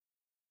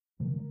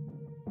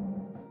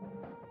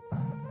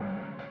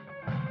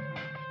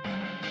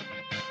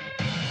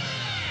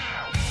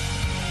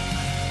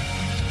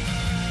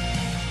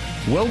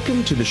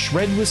Welcome to the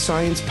Shred with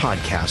Science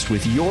podcast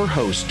with your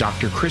host,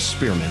 Dr. Chris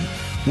Spearman,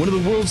 one of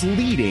the world's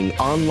leading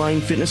online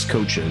fitness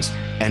coaches,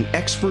 an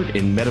expert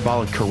in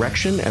metabolic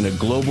correction, and a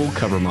global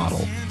cover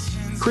model.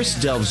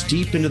 Chris delves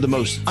deep into the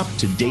most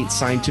up-to-date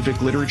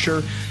scientific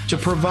literature to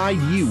provide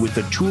you with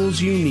the tools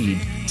you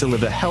need to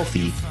live a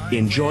healthy,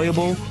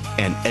 enjoyable,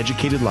 and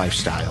educated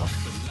lifestyle.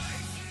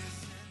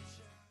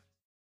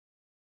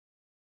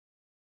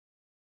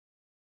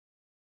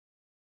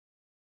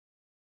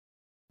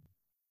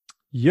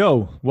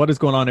 Yo, what is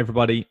going on,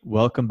 everybody?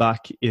 Welcome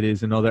back. It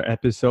is another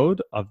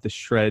episode of the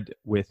Shred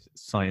with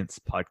Science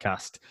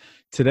podcast.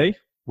 Today,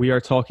 we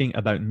are talking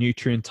about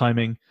nutrient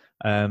timing,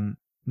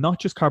 not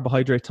just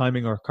carbohydrate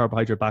timing or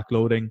carbohydrate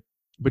backloading,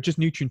 but just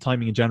nutrient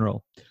timing in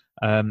general.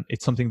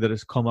 It's something that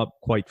has come up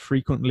quite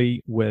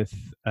frequently with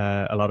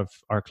a lot of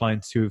our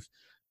clients who've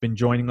been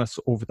joining us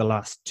over the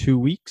last 2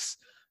 weeks.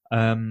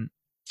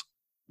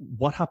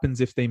 What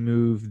happens if they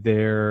move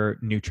their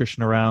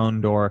nutrition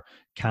around, or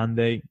can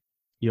they?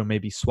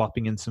 Maybe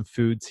swapping in some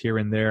foods here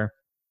and there.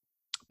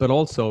 But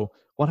also,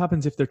 what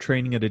happens if they're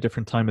training at a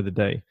different time of the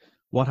day?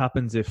 What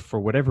happens if, for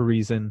whatever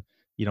reason,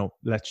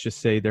 let's just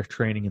say they're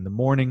training in the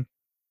morning,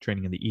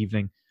 training in the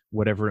evening,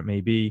 whatever it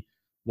may be?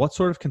 What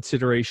sort of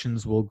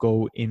considerations will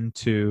go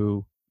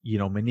into,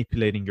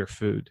 manipulating your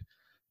food?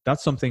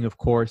 That's something, of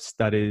course,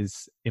 that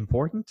is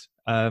important.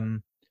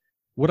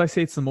 Would I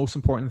say it's the most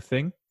important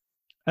thing?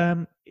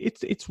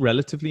 It's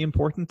relatively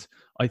important.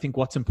 I think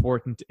what's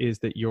important is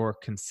that you're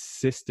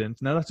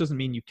consistent. Now, that doesn't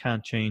mean you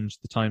can't change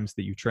the times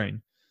that you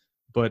train,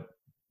 but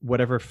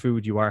whatever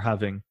food you are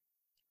having,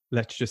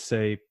 let's just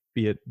say,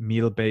 be it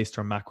meal-based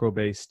or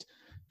macro-based,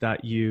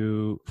 that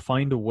you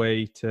find a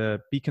way to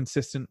be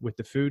consistent with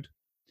the food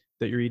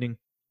that you're eating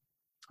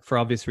for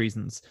obvious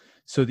reasons,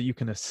 so that you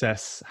can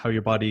assess how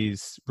your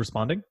body's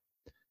responding,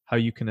 how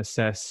you can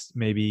assess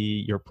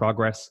maybe your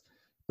progress,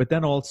 but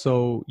then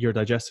also your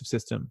digestive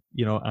system,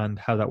 and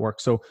how that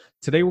works. So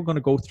today we're going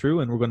to go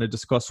through and we're going to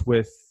discuss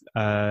with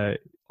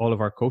all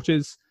of our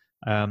coaches,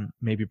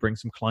 maybe bring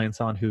some clients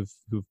on who've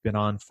been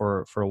on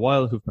for a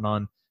while, who've been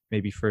on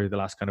maybe for the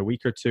last kind of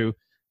week or two,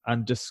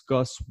 and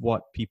discuss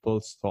what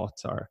people's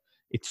thoughts are.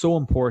 It's so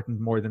important,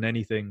 more than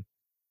anything,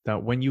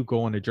 that when you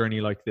go on a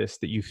journey like this,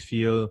 that you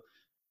feel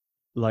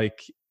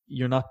like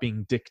you're not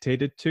being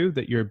dictated to,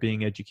 that you're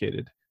being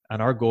educated.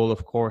 And our goal,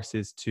 of course,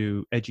 is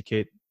to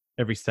educate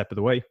every step of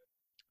the way.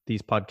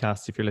 These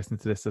podcasts, if you're listening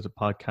to this as a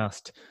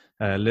podcast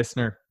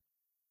listener,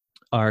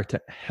 are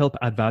to help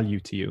add value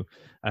to you,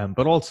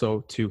 but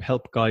also to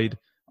help guide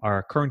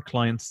our current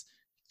clients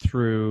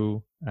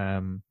through,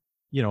 and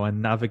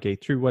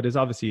navigate through what is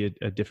obviously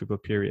a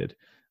difficult period.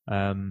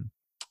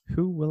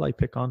 Who will I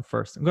pick on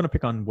first? I'm going to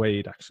pick on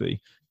Wade,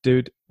 actually.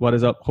 Dude, what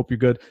is up? Hope you're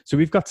good. So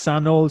we've got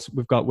Sam Knowles,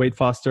 we've got Wade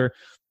Foster,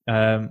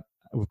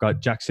 we've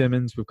got Jack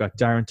Simmons, we've got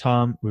Darren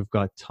Tom, we've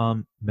got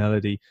Tom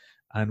Melody,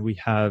 and we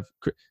have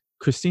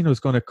Christina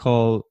was going to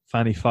call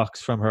Fanny Fox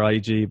from her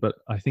IG, but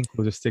I think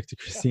we'll just stick to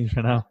Christine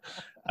for now.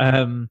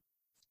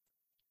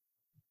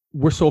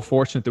 We're so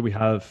fortunate that we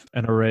have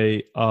an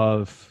array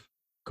of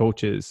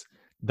coaches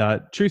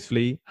that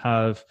truthfully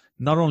have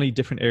not only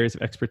different areas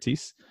of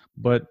expertise,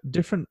 but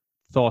different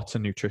thoughts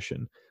on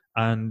nutrition.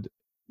 And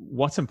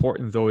what's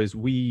important, though, is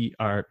we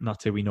are not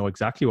to say we know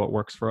exactly what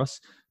works for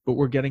us, but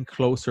we're getting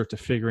closer to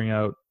figuring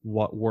out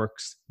what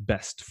works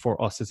best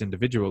for us as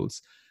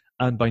individuals.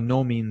 And by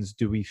no means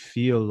do we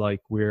feel like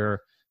we're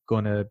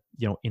going to,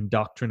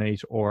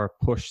 indoctrinate or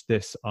push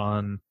this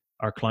on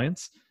our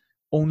clients.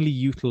 Only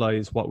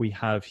utilize what we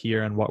have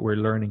here and what we're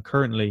learning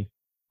currently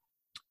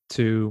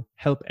to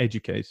help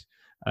educate.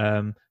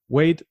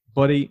 Wade,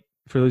 buddy,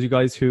 for those of you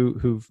guys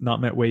who've not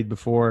met Wade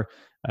before,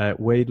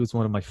 Wade was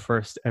one of my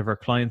first ever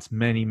clients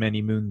many,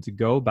 many moons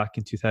ago, back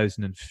in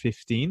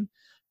 2015.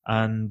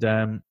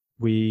 And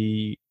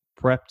we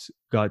prepped,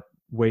 got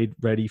Wade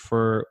ready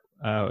for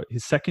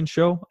his second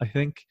show, I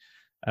think.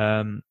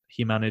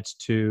 He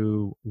managed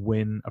to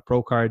win a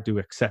pro card, do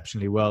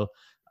exceptionally well.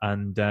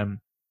 And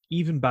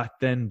even back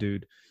then,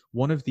 dude,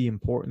 one of the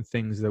important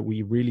things that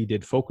we really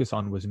did focus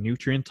on was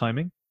nutrient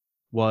timing,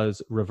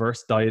 was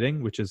reverse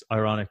dieting, which is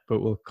ironic, but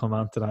we'll come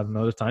on to that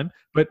another time,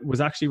 but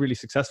was actually really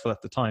successful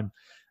at the time.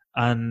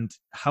 And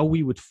how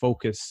we would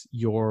focus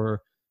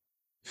your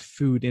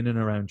food in and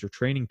around your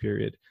training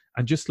period.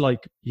 And just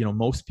like,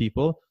 most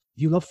people,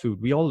 you love food.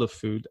 We all love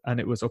food.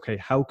 And it was, okay,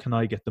 how can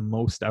I get the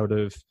most out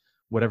of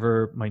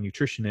whatever my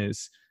nutrition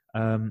is?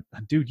 And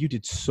dude, you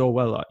did so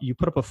well. You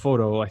put up a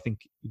photo, I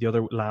think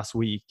last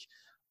week,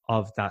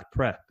 of that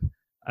prep.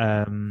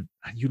 And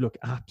you look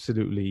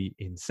absolutely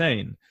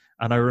insane.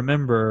 And I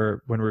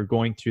remember when we were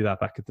going through that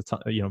back at the time,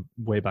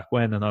 way back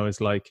when, and I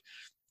was like,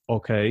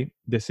 okay,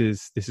 this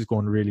is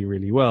going really,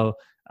 really well.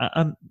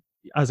 And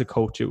as a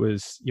coach, it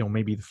was,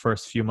 maybe the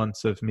first few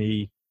months of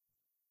me,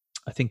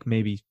 I think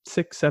maybe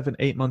 6, 7,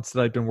 8 months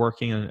that I've been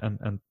working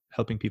and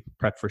helping people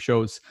prep for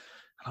shows.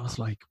 And I was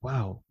like,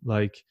 wow,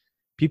 like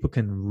people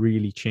can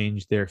really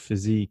change their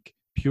physique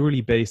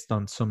purely based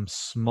on some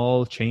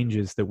small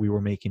changes that we were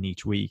making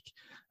each week.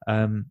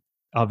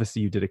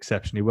 obviously you did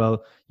exceptionally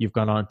well. You've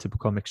gone on to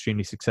become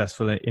extremely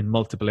successful in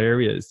multiple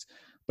areas.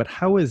 But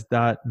how is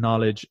that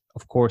knowledge?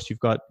 Of course, you've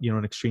got,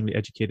 an extremely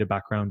educated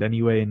background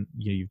anyway, and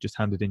you've just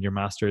handed in your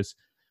master's.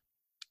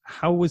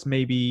 How was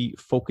maybe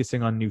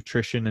focusing on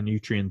nutrition and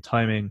nutrient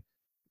timing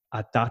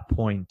at that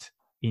point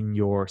in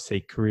your, say,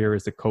 career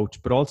as a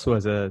coach, but also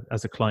as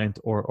a client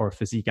or a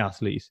physique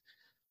athlete,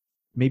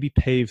 maybe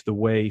pave the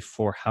way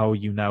for how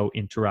you now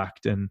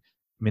interact and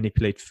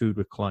manipulate food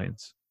with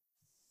clients?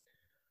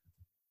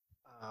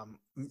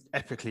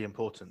 Epically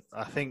important.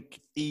 I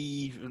think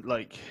even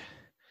like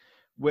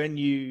when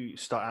you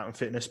start out in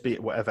fitness, be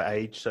it whatever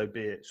age, so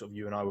be it sort of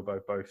you and I were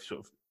both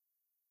sort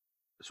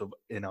of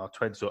in our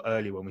 20s or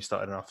early when we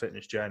started on our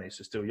fitness journey,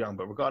 so still young,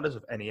 but regardless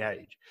of any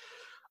age,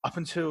 up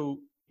until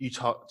you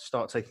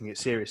start taking it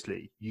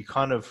seriously, you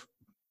kind of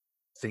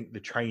think the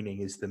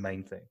training is the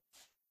main thing.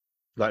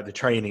 Like the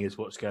training is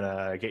what's going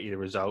to get you the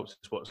results.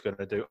 It's what's going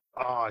to do.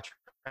 I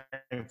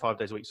train 5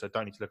 days a week, so I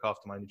don't need to look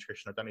after my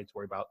nutrition. I don't need to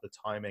worry about the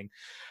timing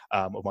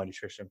of my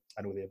nutrition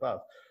and all the above.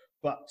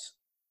 But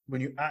when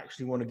you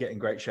actually want to get in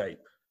great shape,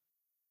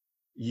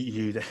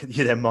 you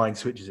then mind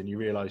switches and you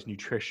realize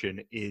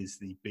nutrition is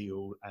the be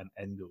all and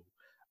end all.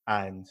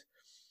 And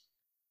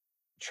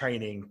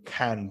training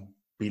can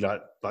be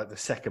like the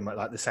second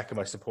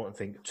most important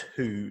thing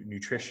to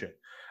nutrition.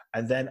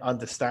 And then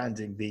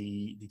understanding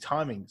the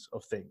timings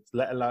of things,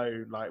 let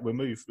alone like we've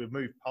moved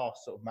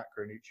past sort of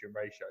macronutrient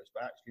ratios,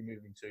 but actually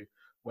moving to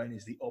when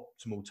is the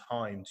optimal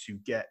time to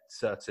get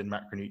certain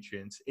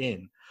macronutrients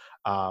in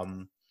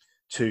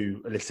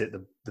to elicit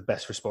the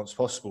best response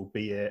possible,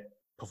 be it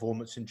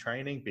performance in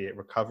training, be it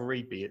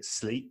recovery, be it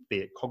sleep, be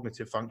it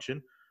cognitive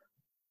function.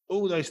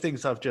 All those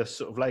things I've just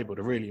sort of labeled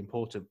are really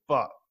important,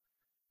 but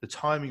the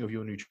timing of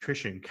your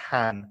nutrition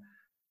can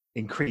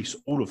increase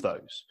all of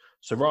those.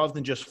 So rather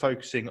than just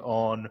focusing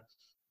on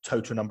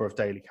total number of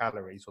daily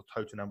calories or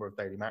total number of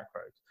daily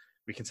macros,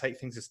 we can take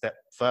things a step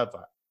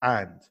further.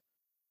 And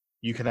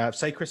you can have,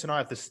 say Chris and I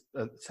have this,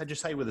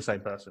 just say we're the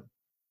same person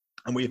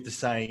and we have the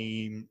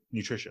same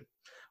nutrition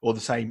or the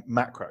same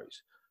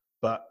macros,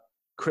 but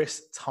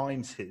Chris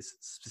times his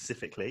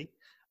specifically,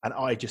 and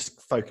I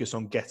just focus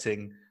on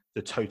getting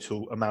the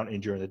total amount in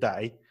during the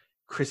day.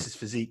 Chris's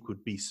physique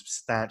would be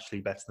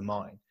substantially better than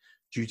mine,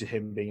 due to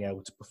him being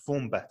able to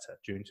perform better,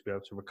 due to be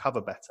able to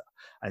recover better,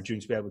 and due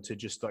to be able to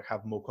just like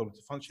have more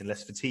cognitive function,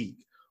 less fatigue.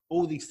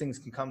 All these things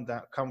can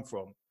come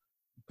from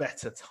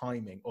better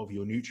timing of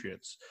your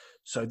nutrients.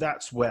 So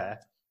that's where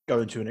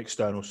going to an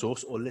external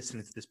source or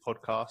listening to this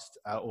podcast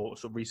or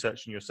sort of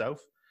researching yourself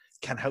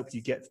can help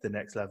you get to the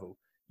next level.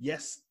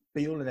 Yes,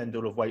 be all and end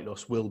all of weight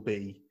loss will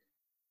be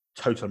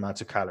total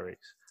amount of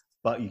calories,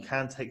 but you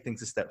can take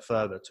things a step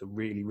further to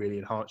really, really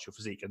enhance your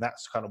physique. And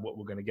that's kind of what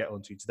we're going to get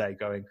onto today,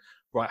 going,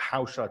 right,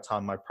 how should I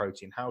time my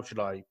protein?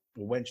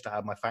 When should I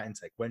have my fat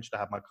intake? When should I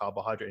have my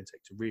carbohydrate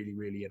intake to really,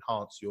 really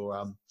enhance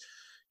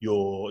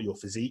your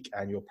physique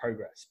and your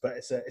progress? But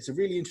it's a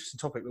really interesting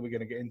topic that we're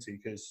going to get into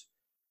because,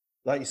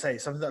 like you say,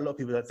 it's something that a lot of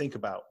people don't think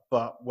about.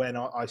 But when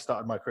I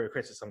started my career,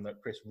 Chris, it's something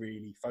that Chris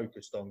really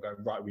focused on, going,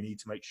 right, we need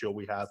to make sure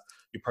we have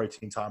your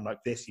protein time like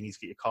this. You need to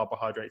get your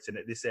carbohydrates in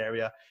at this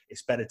area.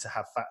 It's better to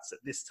have fats at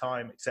this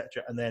time,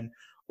 etc. And then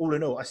all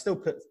in all, I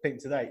still think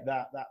today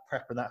that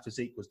prep and that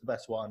physique was the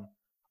best one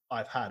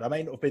I've had. I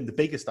may not have been the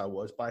biggest I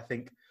was, but I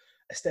think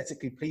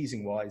aesthetically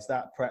pleasing wise,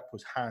 that prep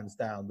was hands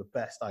down the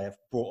best I have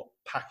brought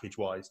package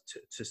wise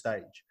to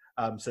stage.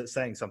 So it's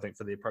saying something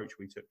for the approach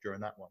we took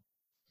during that one.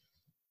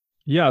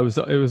 Yeah, it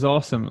was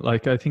awesome.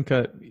 Like, I think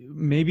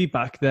maybe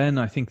back then,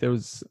 I think there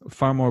was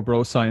far more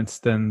bro science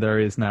than there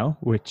is now,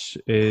 which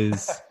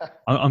is,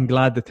 I'm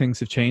glad that things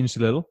have changed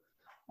a little.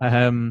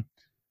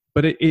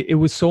 But it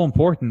was so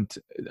important.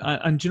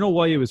 And do you know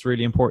why it was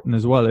really important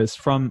as well? Is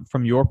from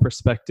your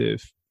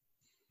perspective,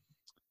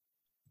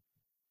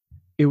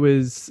 it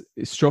was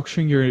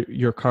structuring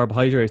your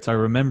carbohydrates. I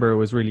remember it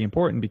was really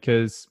important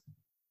because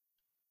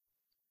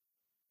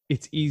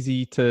it's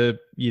easy to,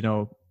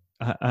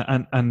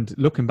 and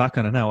looking back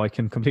on it now, I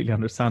can completely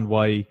understand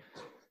why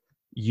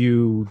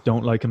you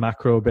don't like a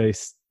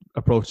macro-based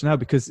approach now,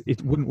 because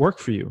it wouldn't work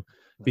for you.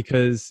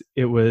 Because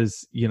it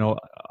was,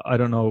 I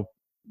don't know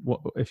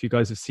if you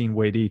guys have seen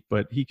Wade eat,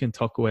 but he can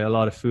tuck away a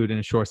lot of food in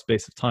a short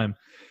space of time.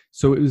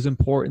 So it was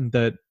important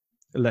that,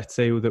 let's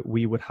say that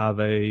we would have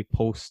a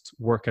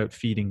post-workout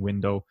feeding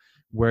window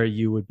where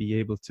you would be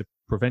able to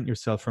prevent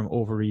yourself from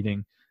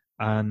overeating,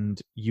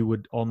 and you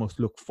would almost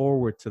look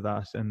forward to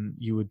that, and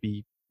you would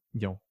be,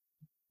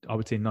 I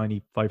would say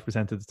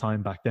 95% of the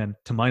time back then,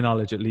 to my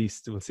knowledge at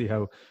least, we'll see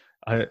how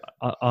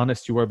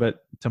honest you were, but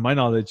to my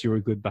knowledge, you were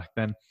good back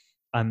then.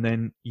 And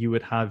then you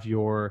would have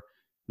your,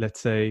 let's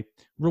say,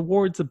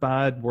 reward's a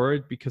bad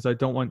word because I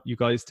don't want you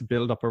guys to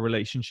build up a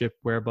relationship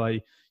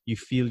whereby you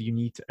feel you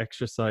need to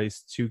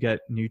exercise to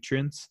get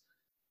nutrients.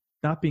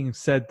 That being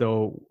said,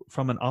 though,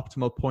 from an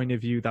optimal point of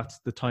view, that's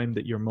the time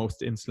that you're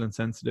most insulin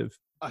sensitive.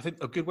 I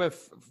think a good way of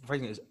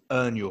phrasing it is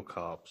earn your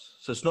carbs.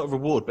 So it's not a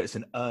reward, but it's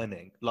an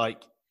earning.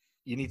 Like,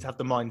 you need to have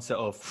the mindset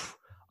of,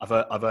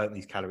 I've earned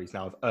these calories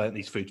now, I've earned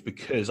these foods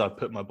because I've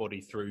put my body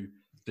through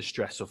the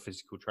stress of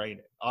physical training.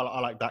 I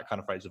like that kind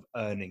of phrase of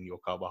earning your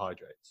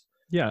carbohydrates.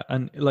 Yeah,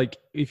 and like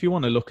if you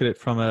want to look at it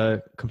from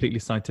a completely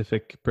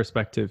scientific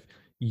perspective,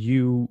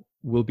 you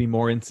will be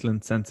more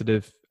insulin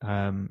sensitive.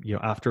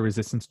 After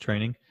resistance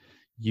training,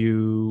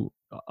 you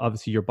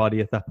obviously your body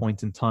at that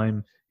point in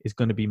time is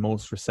going to be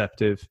most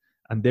receptive,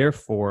 and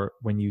therefore,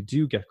 when you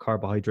do get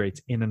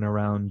carbohydrates in and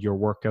around your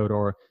workout,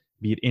 or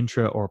be it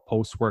intra or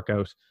post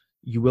workout,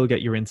 you will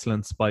get your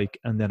insulin spike,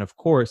 and then of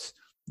course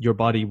your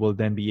body will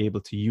then be able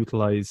to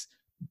utilize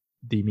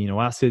the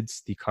amino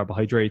acids, the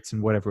carbohydrates,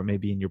 and whatever it may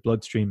be in your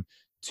bloodstream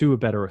to a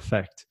better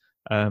effect.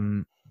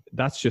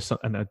 That's just,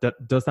 and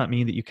does that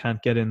mean that you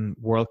can't get in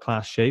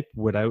world-class shape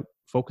without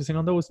focusing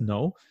on those?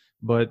 No,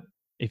 but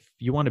if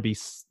you want to be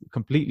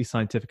completely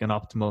scientific and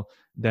optimal,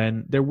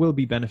 then there will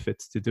be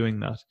benefits to doing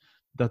that.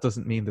 That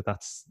doesn't mean that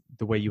that's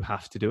the way you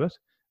have to do it.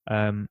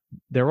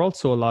 There are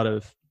also a lot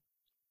of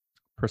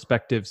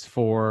perspectives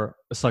for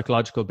a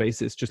psychological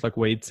basis, just like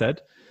Wade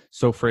said.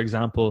 So for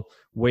example,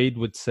 Wade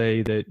would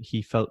say that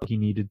he felt he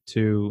needed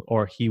to,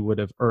 or he would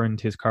have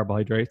earned his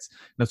carbohydrates.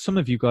 Now, some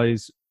of you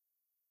guys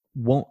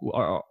won't,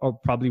 or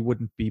probably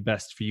wouldn't be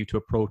best for you to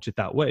approach it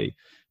that way,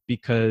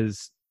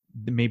 because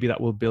maybe that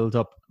will build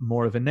up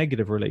more of a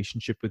negative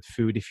relationship with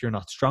food if you're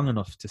not strong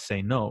enough to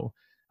say no.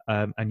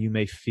 And you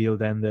may feel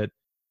then that,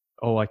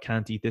 oh, I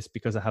can't eat this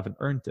because I haven't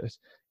earned it.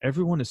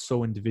 Everyone is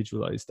so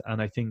individualized.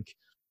 And I think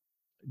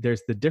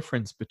there's the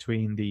difference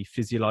between the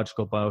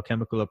physiological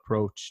biochemical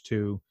approach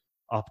to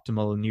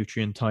optimal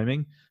nutrient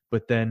timing,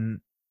 but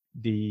then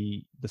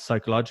the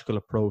psychological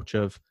approach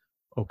of,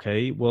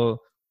 okay,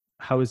 well,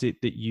 how is it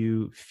that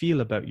you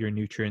feel about your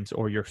nutrients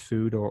or your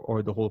food,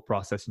 or the whole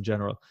process in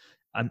general?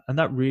 And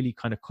that really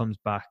kind of comes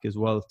back as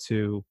well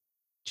to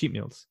cheat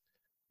meals.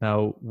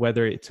 Now,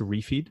 whether it's a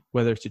refeed,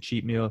 whether it's a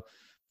cheat meal,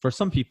 for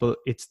some people,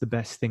 it's the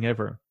best thing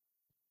ever.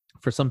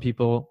 For some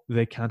people,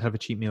 they can't have a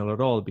cheat meal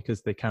at all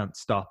because they can't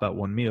stop at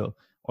one meal,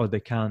 or they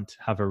can't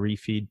have a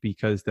refeed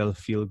because they'll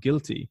feel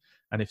guilty.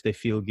 And if they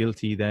feel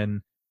guilty,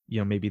 then,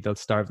 maybe they'll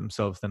starve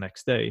themselves the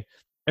next day.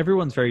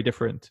 Everyone's very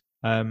different.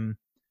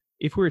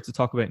 If we were to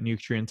talk about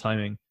nutrient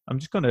timing, I'm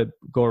just going to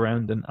go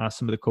around and ask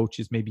some of the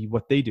coaches maybe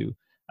what they do.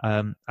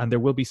 And there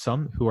will be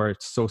some who are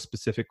so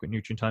specific with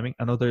nutrient timing,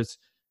 and others,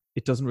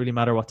 it doesn't really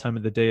matter what time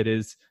of the day it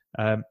is.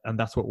 And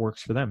that's what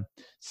works for them.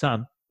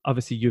 Sam,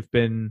 obviously you've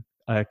been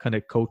kind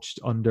of coached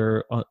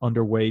under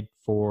Wade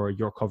for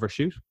your cover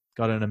shoot,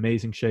 got an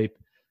amazing shape.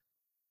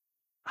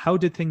 How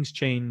did things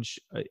change,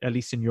 at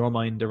least in your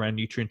mind, around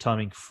nutrient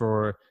timing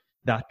for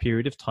that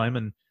period of time?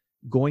 And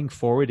going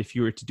forward, if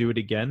you were to do it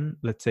again,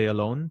 let's say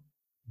alone,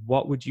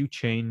 what would you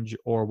change,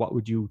 or what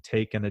would you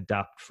take and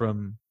adapt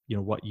from,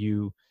 what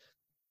you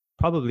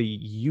probably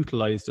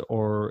utilized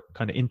or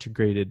kind of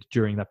integrated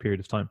during that period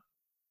of time?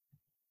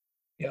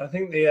 Yeah, I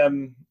think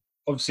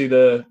obviously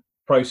the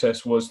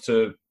process was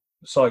to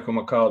cycle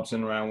my carbs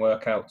in around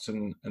workouts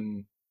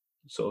and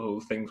sort of all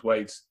the things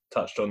Wade's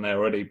touched on there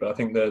already. But I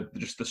think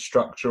just the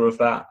structure of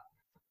that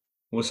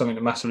was something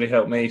that massively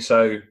helped me.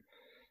 So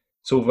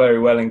it's all very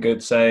well and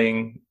good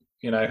saying,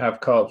 have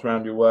carbs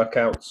around your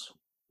workouts.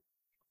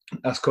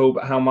 That's cool,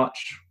 but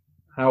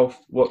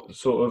what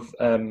sort of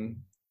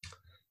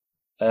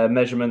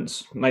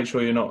measurements? Make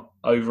sure you're not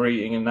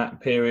overeating in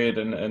that period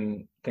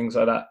and things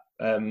like that.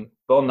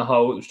 But on the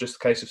whole, it was just a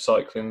case of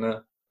cycling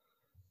the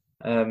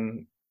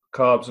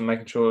carbs and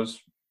making sure I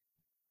was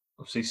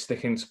obviously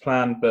sticking to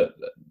plan. But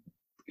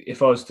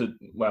if I was to,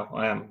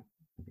 I am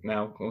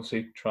now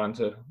obviously trying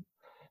to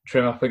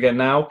trim up again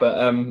now, but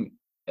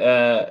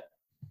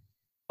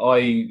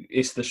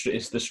it's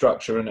the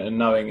structure and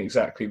knowing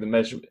exactly the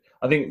measurement.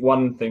 I think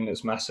one thing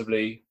that's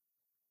massively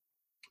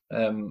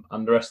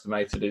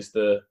underestimated is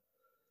the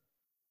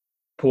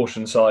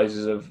portion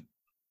sizes of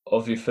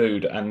your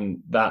food,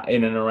 and that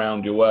in and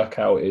around your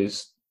workout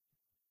is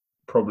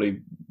probably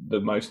the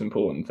most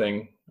important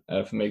thing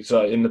for me.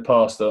 So in the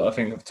past, I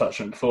think I've touched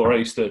on it before,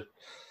 I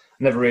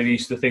never really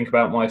used to think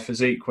about my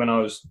physique when I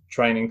was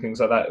training, things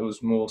like that. It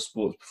was more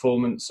sports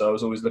performance, so I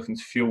was always looking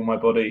to fuel my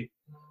body.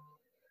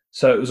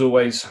 So it was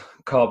always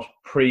carbs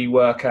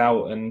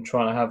pre-workout and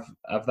trying to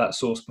have that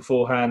source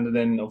beforehand. And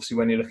then obviously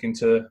when you're looking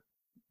to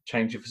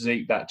change your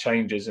physique, that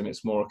changes, and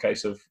it's more a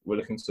case of we're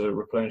looking to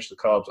replenish the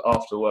carbs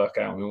after the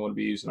workout, and we want to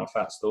be using our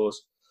fat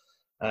stores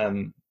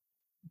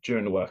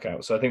during the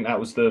workout. So I think that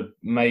was the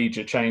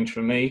major change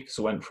for me, because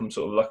I went from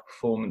sort of like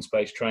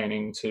performance-based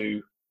training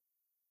to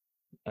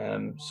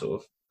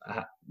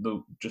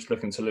just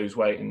looking to lose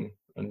weight and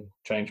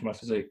change my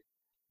physique.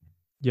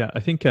 Yeah,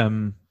 I think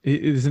it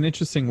is an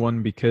interesting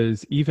one,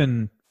 because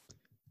even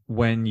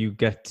when you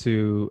get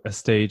to a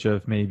stage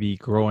of maybe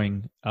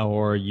growing,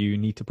 or you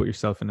need to put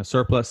yourself in a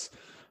surplus,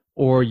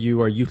 or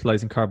you are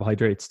utilizing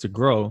carbohydrates to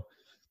grow,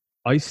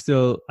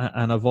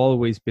 I've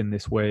always been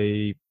this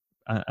way,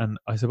 and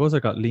I suppose I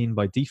got lean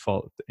by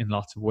default in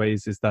lots of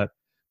ways, is that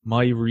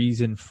my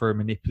reason for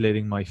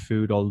manipulating my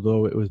food,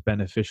 although it was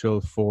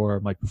beneficial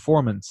for my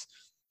performance,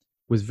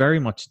 was very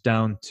much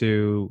down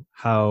to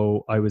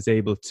how I was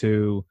able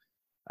to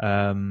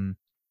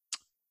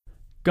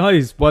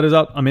Guys, what is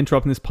up? I'm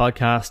interrupting this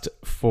podcast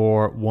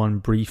for one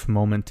brief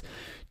moment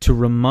to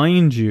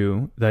remind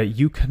you that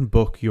you can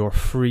book your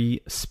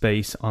free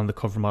space on the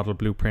Cover Model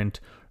Blueprint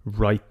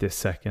right this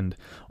second.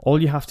 All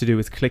you have to do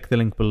is click the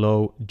link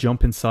below,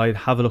 jump inside,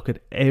 have a look at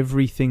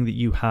everything that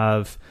you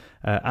have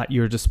at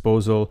your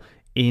disposal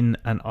in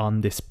and on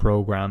this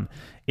program.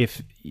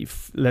 If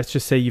let's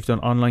just say you've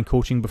done online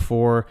coaching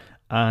before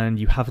and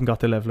you haven't got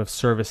the level of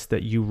service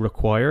that you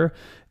require,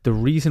 the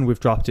reason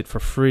we've dropped it for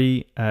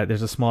free,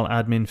 there's a small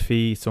admin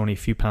fee, it's only a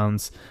few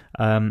pounds.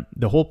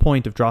 The whole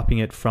point of dropping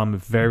it from a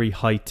very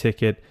high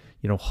ticket,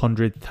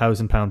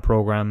 £100,000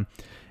 program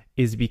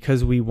is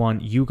because we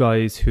want you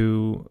guys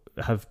who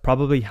have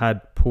probably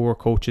had poor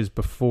coaches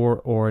before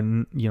or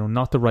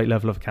not the right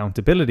level of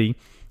accountability.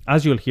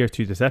 As you'll hear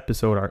through this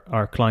episode,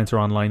 our clients are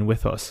online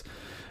with us.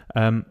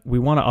 We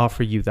want to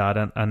offer you that,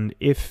 and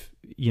if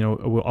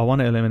I want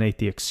to eliminate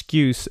the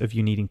excuse of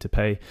you needing to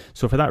pay.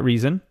 So for that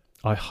reason,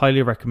 I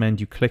highly recommend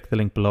you click the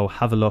link below,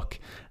 have a look,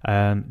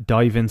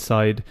 dive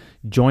inside,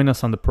 join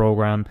us on the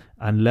program,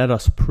 and let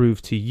us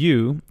prove to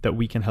you that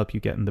we can help you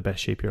get in the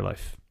best shape of your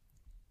life.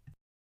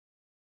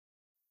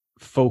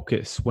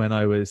 Focus when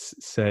I was,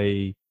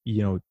 say,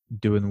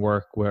 doing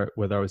work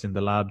whether I was in the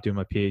lab doing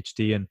my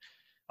PhD, and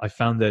I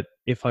found that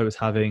if I was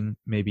having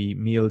maybe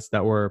meals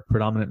that were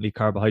predominantly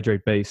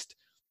carbohydrate based,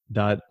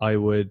 that I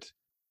would,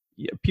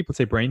 people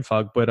say brain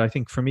fog, but I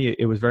think for me,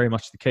 it was very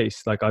much the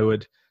case. Like I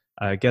would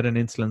get an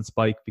insulin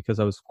spike because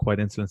I was quite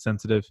insulin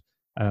sensitive,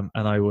 and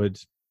I would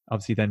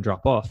obviously then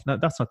drop off. Now,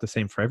 that's not the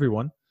same for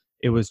everyone.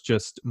 It was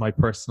just my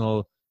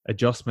personal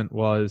adjustment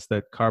was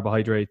that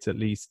carbohydrates, at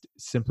least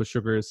simple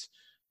sugars,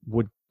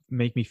 would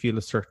make me feel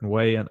a certain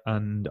way,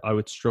 and I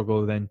would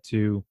struggle then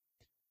to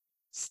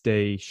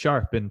stay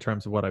sharp in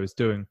terms of what I was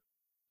doing.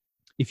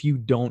 If you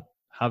don't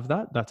have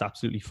that, that's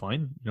absolutely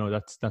fine.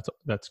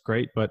 That's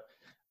great. But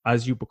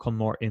as you become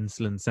more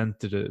insulin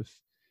sensitive,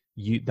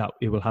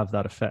 it will have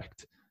that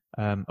effect.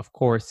 Of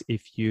course,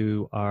 if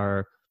you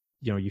are,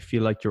 you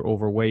feel like you're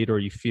overweight or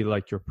you feel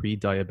like you're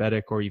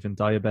pre-diabetic or even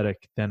diabetic,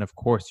 then of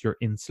course your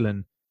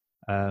insulin,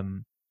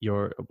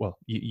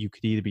 you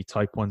could either be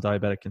type 1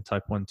 diabetic and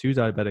type 1-2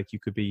 diabetic. You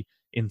could be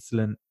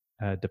insulin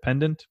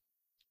dependent,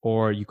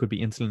 or you could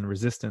be insulin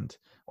resistant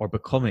or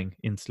becoming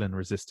insulin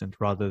resistant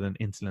rather than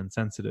insulin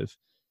sensitive.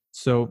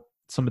 So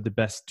some of the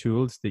best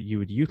tools that you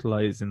would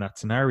utilize in that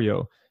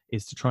scenario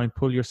is to try and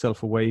pull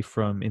yourself away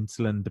from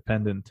insulin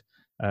dependent,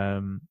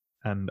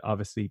 and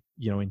obviously,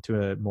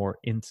 into a more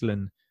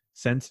insulin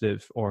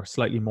sensitive or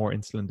slightly more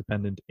insulin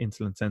dependent,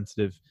 insulin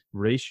sensitive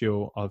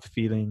ratio of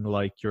feeling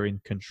like you're in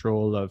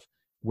control of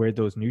where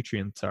those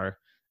nutrients are.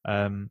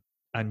 And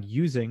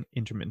using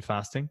intermittent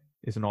fasting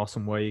is an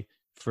awesome way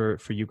for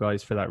you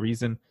guys for that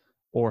reason,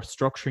 or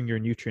structuring your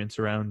nutrients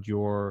around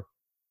your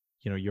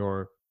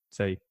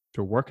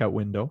workout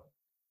window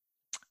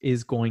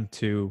is going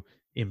to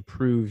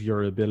improve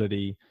your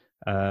ability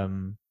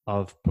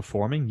of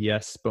performing,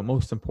 yes, but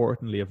most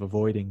importantly of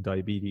avoiding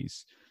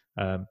diabetes.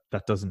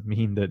 That doesn't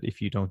mean that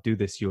if you don't do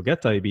this, you'll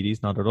get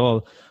diabetes, not at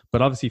all.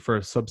 But obviously for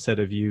a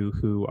subset of you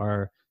who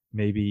are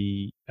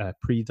maybe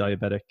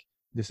pre-diabetic,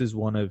 this is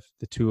one of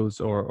the tools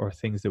or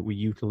things that we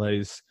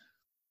utilize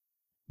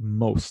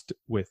most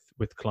with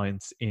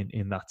clients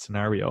in that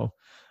scenario.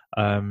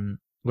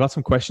 We've got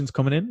some questions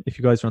coming in. If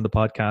you guys are on the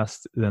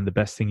podcast, then the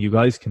best thing you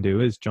guys can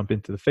do is jump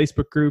into the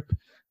Facebook group,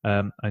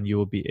 and you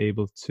will be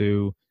able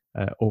to,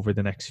 over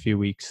the next few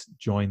weeks,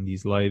 join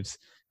these lives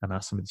and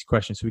ask some of these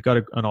questions. So we got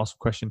an awesome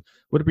question.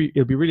 It'll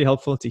be really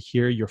helpful to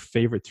hear your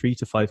favorite 3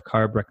 to 5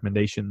 carb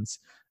recommendations,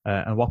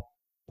 and what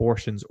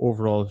portions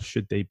overall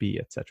should they be,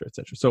 etc.,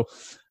 etc. So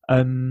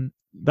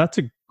that's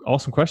an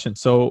awesome question.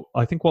 So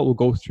I think what we'll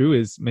go through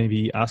is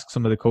maybe ask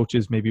some of the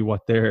coaches maybe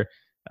what their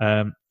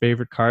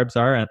favorite carbs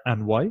are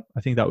and why.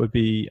 I think that would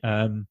be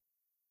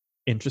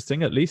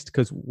interesting, at least,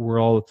 because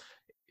we're all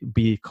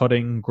be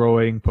cutting,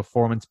 growing,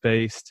 performance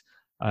based.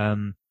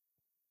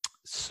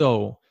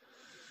 So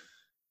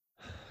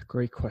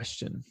great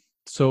question.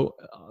 So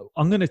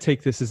I'm going to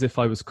take this as if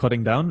I was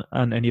cutting down,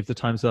 and any of the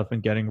times that I've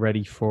been getting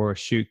ready for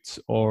shoots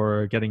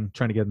or trying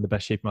to get in the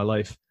best shape of my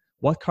life,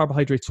 what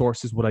carbohydrate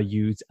sources would I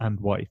use and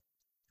why?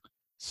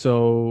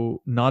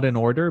 So not in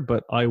order,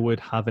 but I would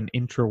have an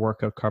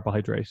intra-workout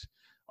carbohydrate.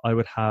 I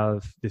would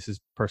have, this is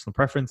personal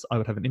preference, I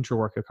would have an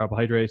intra-workout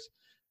carbohydrate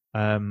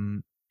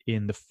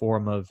in the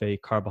form of a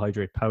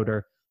carbohydrate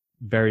powder,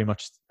 very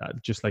much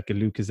just like a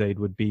Lucozade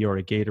would be or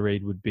a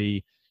Gatorade would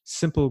be.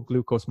 Simple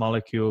glucose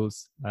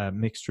molecules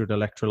mixed with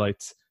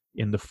electrolytes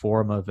in the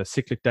form of a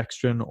cyclic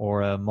dextrin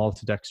or a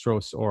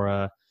maltodextrose or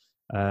a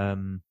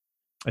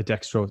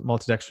dextrose,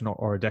 maltodextrin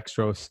or a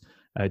dextrose.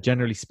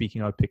 Generally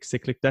speaking, I would pick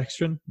cyclic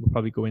dextrin. We'll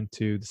probably go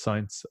into the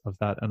science of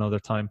that another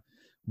time.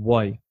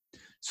 Why?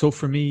 So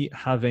for me,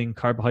 having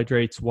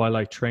carbohydrates while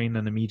I train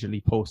and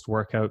immediately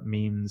post-workout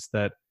means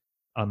that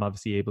I'm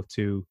obviously able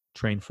to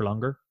train for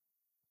longer.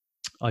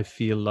 I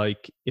feel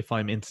like if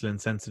I'm insulin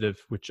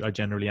sensitive, which I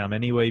generally am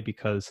anyway,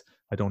 because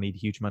I don't eat a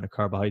huge amount of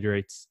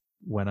carbohydrates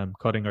when I'm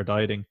cutting or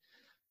dieting,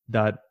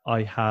 that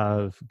I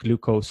have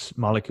glucose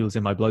molecules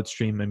in my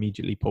bloodstream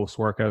immediately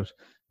post-workout.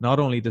 Not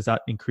only does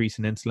that increase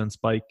an insulin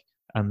spike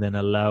and then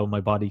allow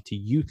my body to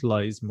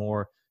utilize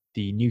more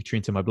the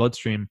nutrients in my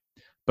bloodstream,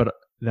 but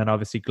then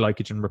obviously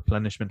glycogen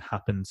replenishment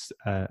happens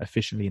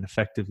efficiently and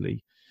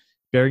effectively.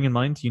 Bearing in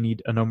mind, you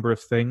need a number of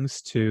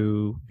things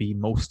to be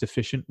most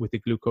efficient with the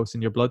glucose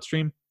in your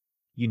bloodstream.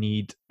 You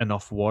need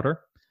enough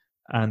water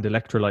and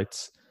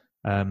electrolytes.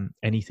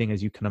 Anything,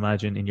 as you can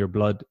imagine, in your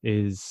blood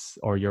is,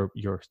 or your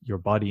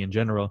body in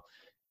general,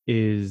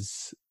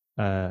 is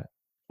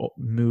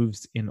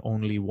moves in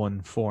only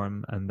one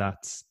form, and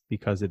that's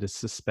because it is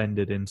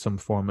suspended in some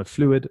form of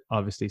fluid,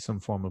 obviously some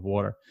form of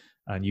water.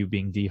 And you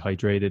being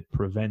dehydrated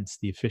prevents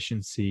the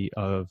efficiency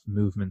of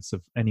movements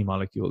of any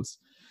molecules.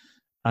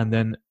 And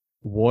then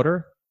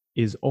water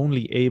is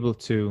only able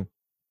to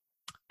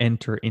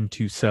enter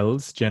into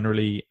cells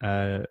generally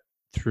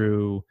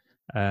through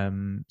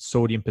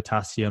sodium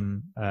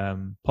potassium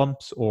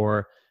pumps,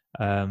 or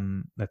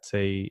let's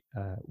say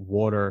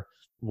water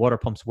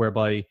pumps,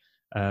 whereby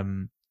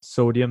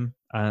sodium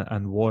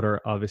and water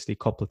obviously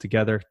couple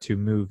together to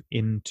move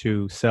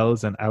into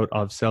cells and out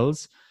of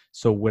cells.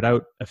 So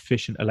without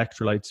efficient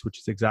electrolytes, which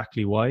is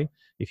exactly why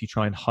if you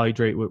try and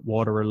hydrate with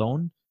water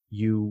alone,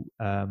 you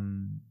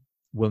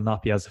will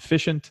not be as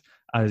efficient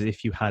as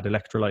if you had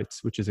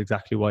electrolytes, which is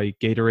exactly why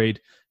Gatorade,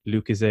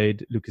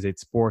 Lucozade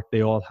Sport,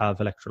 they all have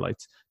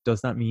electrolytes.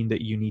 Does that mean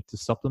that you need to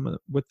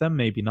supplement with them?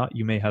 Maybe not.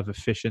 You may have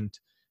efficient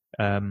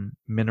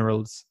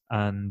minerals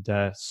and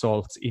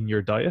salts in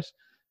your diet.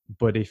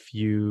 But if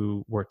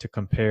you were to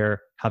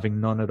compare having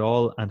none at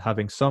all and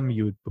having some,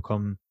 you would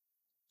become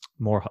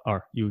more,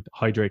 or you'd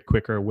hydrate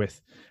quicker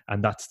with,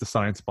 and that's the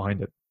science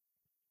behind it.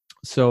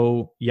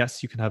 So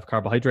yes, you can have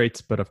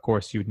carbohydrates, but of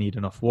course you'd need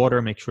enough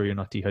water, make sure you're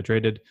not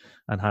dehydrated,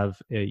 and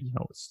have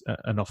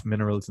enough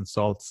minerals and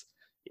salts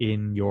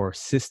in your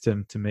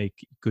system to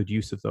make good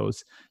use of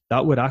those.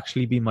 That would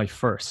actually be my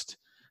first.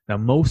 Now,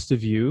 most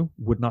of you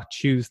would not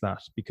choose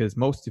that, because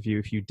most of you,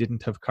 if you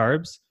didn't have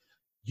carbs,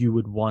 you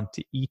would want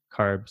to eat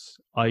carbs.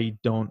 I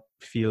don't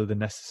feel the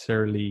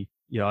necessarily,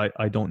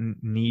 I don't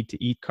need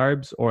to eat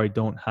carbs, or I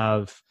don't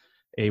have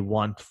a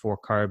want for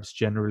carbs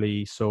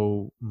generally.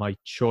 So my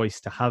choice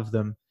to have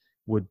them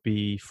would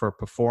be for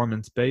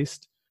performance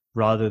based,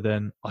 rather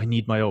than I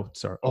need my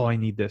oats, or I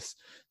need this.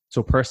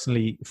 So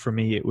personally, for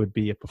me, it would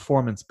be a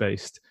performance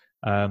based,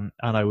 and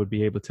I would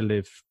be able to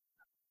live.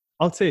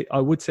 I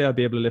would say I'd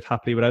be able to live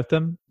happily without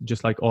them,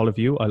 just like all of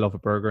you. I love a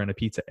burger and a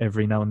pizza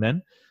every now and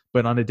then,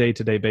 but on a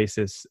day-to-day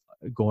basis,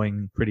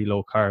 going pretty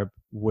low carb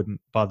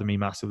wouldn't bother me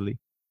massively.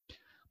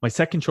 My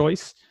second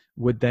choice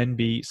would then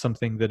be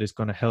something that is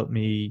going to help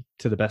me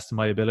to the best of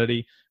my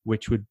ability,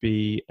 which would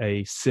be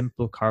a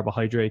simple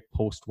carbohydrate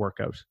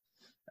post-workout.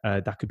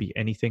 That could be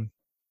anything,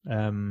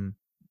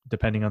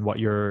 depending on what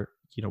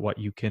what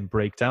you can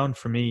break down.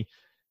 For me,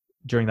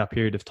 during that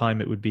period of time,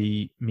 it would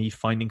be me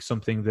finding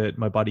something that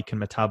my body can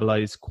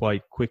metabolize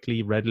quite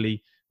quickly,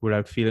 readily,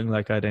 without feeling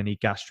like I had any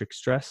gastric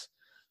stress.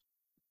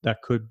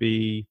 That could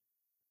be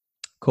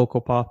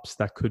Cocoa Pops,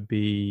 that could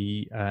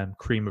be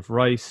cream of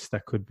rice,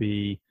 that could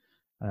be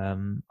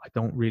I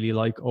don't really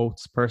like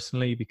oats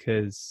personally,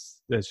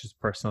 because there's just a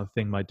personal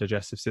thing, my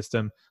digestive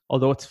system,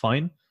 although it's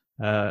fine,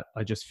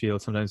 I just feel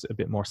sometimes a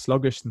bit more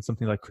sluggish than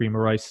something like cream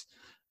of rice.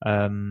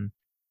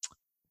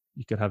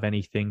 You could have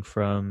anything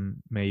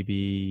from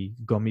maybe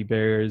gummy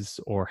bears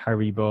or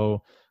Haribo,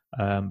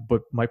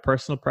 but my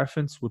personal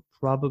preference would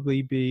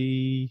probably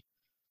be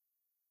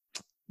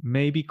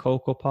maybe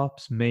Cocoa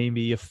Pops,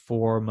 maybe a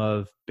form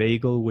of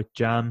bagel with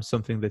jam,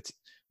 something that's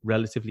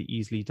relatively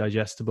easily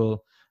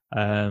digestible.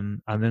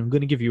 And then I'm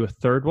going to give you a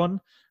third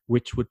one,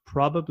 which would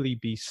probably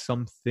be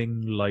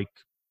something like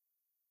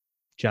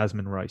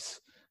jasmine rice.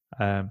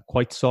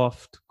 Quite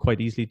soft, quite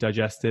easily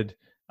digested.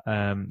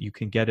 You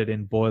can get it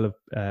in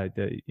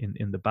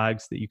in the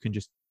bags that you can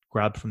just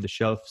grab from the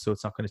shelf, so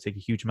it's not going to take a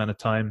huge amount of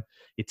time.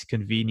 It's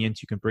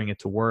convenient. You can bring it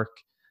to work.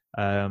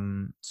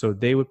 So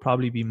they would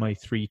probably be my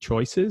three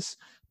choices,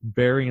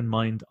 bearing in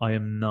mind I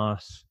am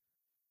not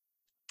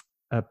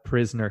a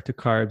prisoner to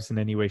carbs in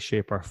any way,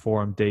 shape, or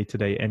form day to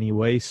day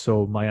anyway,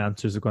 so my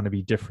answers are going to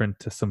be different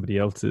to somebody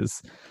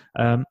else's.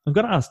 I'm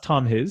going to ask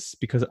Tom his,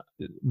 because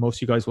most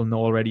of you guys will know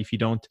already. If you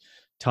don't,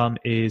 Tom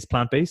is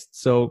plant-based,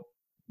 so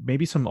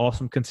maybe some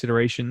awesome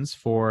considerations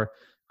for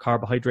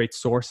carbohydrate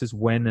sources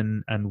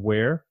when and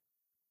where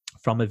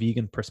from a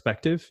vegan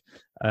perspective,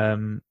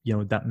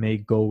 that may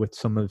go with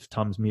some of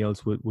Tom's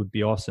meals would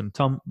be awesome.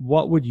 Tom,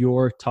 what would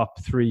your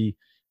top three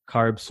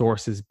carb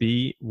sources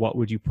be? What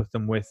would you put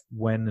them with,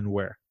 when and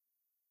where?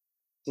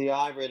 See,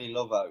 I really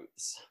love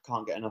oats.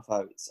 Can't get enough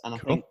oats. And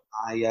Cool.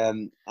 I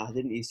think I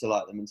didn't used to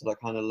like them until I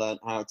kind of learned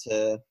how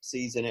to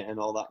season it and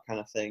all that kind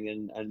of thing,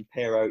 and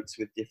pair oats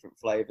with different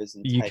flavors.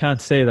 And You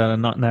can't say that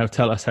and not now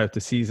tell us how to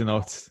season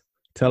oats.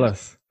 Tell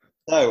us.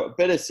 So a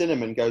bit of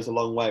cinnamon goes a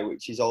long way,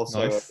 which is also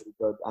Nice. a really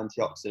good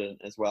antioxidant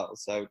as well.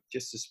 So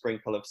just a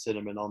sprinkle of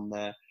cinnamon on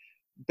there,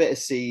 bit of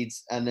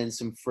seeds, and then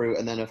some fruit,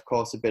 and then of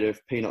course a bit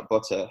of peanut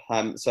butter.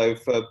 So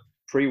for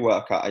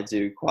pre-workout, I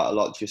do quite a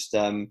lot. Just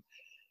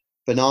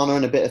banana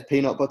and a bit of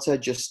peanut butter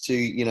just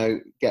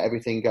to, get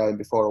everything going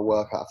before a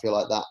workout. I feel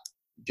like that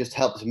just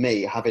helps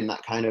me, having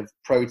that kind of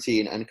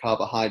protein and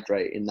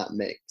carbohydrate in that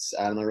mix.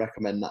 And I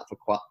recommend that for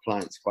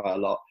clients quite a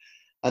lot.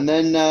 And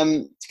then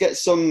to get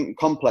some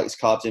complex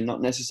carbs in,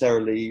 not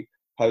necessarily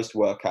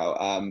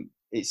post-workout.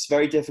 It's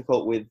very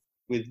difficult with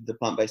the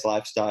plant-based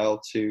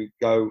lifestyle to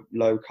go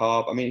low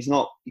carb. I mean,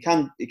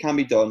 it can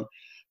be done,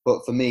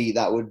 but for me,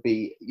 that would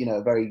be,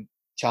 a very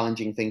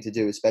challenging thing to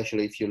do,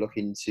 especially if you're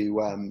looking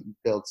to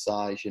build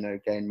size,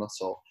 gain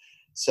muscle.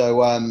 So,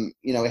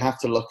 we have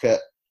to look at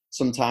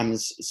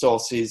sometimes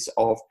sources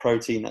of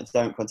protein that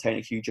don't contain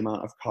a huge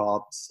amount of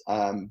carbs,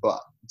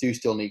 but do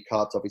still need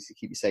carbs, obviously, to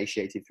keep you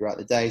satiated throughout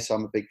the day. So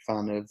I'm a big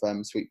fan of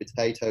sweet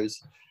potatoes,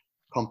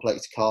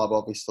 complex carb,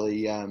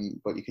 obviously,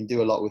 but you can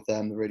do a lot with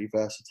them. They're really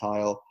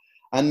versatile.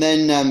 And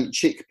then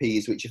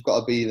chickpeas, which have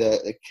got to be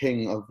the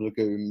king of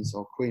legumes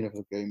or queen of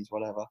legumes,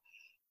 whatever.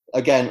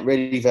 Again,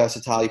 really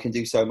versatile. You can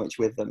do so much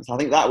with them. So I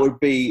think that would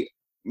be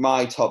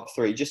my top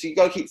three. Just, you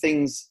got to keep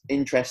things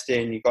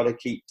interesting. You've got to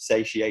keep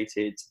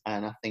satiated.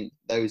 And I think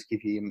those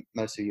give you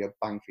most of your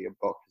bang for your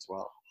buck as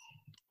well.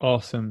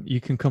 Awesome. You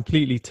can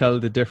completely tell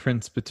the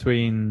difference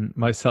between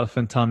myself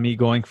and Tommy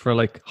going for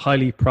like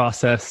highly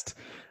processed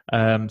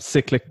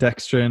cyclic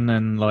dextrin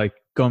and like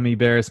gummy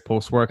bears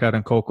post-workout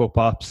and Cocoa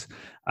Pops.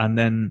 And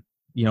then,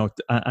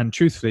 and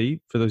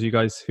truthfully, for those of you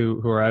guys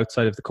who are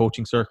outside of the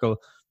coaching circle,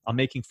 I'm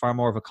making far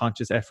more of a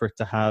conscious effort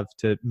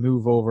to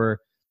move over,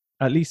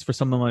 at least for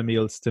some of my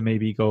meals, to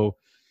maybe go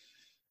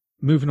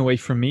moving away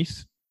from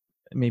meat,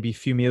 maybe a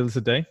few meals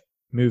a day,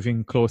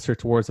 moving closer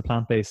towards a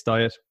plant-based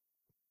diet.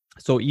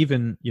 So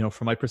even,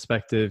 from my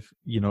perspective,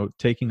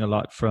 taking a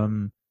lot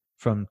from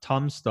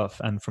Tom's stuff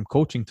and from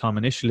coaching Tom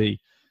initially,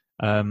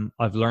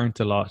 I've learned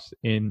a lot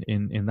in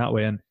that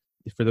way. And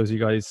for those of you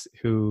guys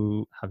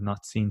who have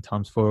not seen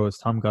Tom's photos,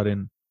 Tom got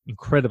in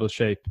incredible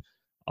shape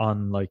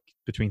on like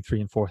between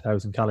 3,000 and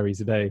 4,000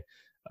 calories a day.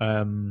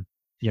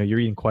 You're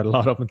eating quite a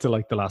lot up until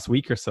like the last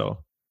week or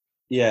so.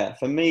 Yeah,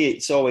 for me,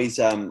 it's always,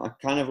 I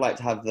kind of like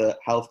to have the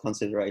health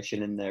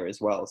consideration in there as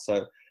well.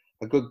 So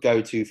a good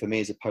go-to for me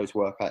as a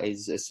post-workout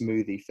is a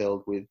smoothie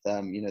filled with,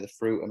 the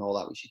fruit and all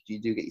that, which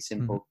you do get your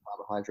simple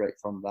carbohydrate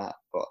from that.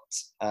 But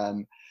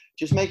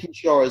just making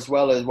sure as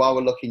well, as while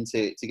we're looking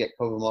to get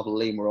Cover Model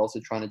lean, we're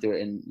also trying to do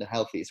it in the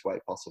healthiest way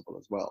possible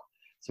as well.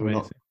 So we're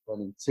not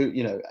running too,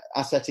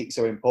 aesthetics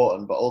are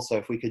important, but also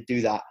if we could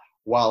do that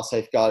while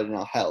safeguarding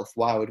our health,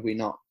 why would we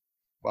not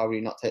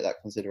take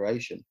that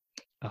consideration?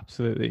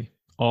 Absolutely.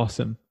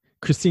 Awesome.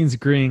 Christine's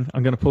agreeing.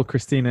 I'm going to pull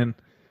Christine in.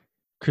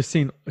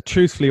 Christine,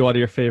 truthfully, what are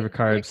your favorite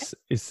carbs?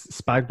 Is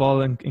spag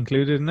ball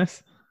included in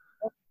this?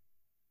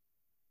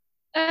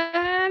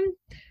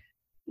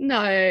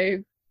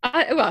 No.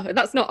 Well,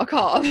 that's not a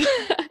carb.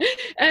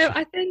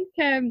 I think,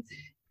 I'm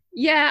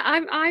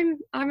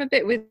a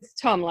bit with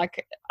Tom.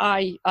 Like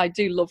I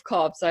do love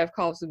carbs. I have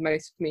carbs with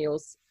most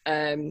meals,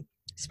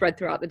 spread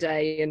throughout the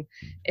day. And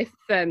if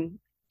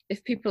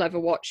people ever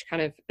watch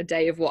kind of a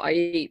day of what I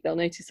eat, they'll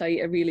notice I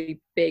eat a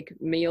really big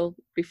meal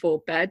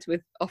before bed,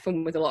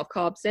 often with a lot of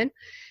carbs in.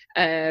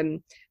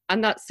 And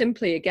that's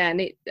simply,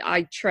 again,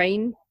 I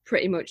train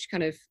pretty much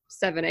kind of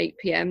 7, 8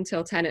 p.m.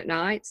 till 10 at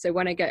night. So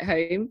when I get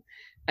home,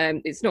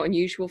 it's not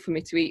unusual for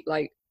me to eat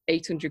like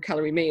 800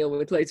 calorie meal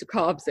with loads of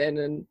carbs in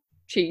and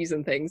cheese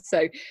and things.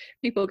 So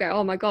people go,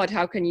 oh my God,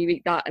 how can you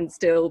eat that and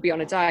still be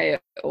on a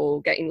diet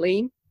or getting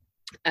lean?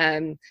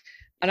 And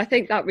I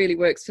think that really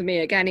works for me.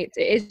 Again, it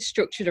is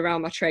structured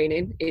around my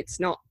training. It's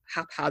not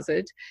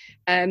haphazard.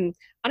 And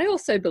I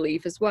also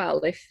believe as well,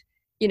 if,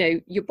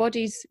 your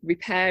body's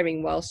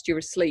repairing whilst you're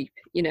asleep,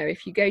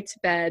 if you go to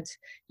bed,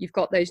 you've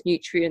got those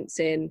nutrients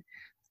in,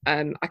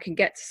 I can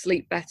get to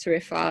sleep better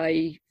if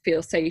I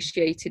feel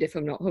satiated, if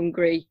I'm not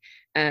hungry.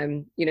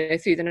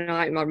 Through the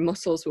night, my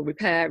muscles will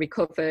repair,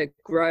 recover,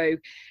 grow.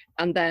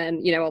 And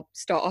then, I'll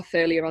start off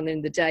earlier on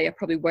in the day. I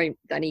probably won't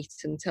then eat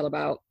until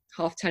about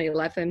 10:30,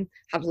 11,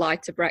 have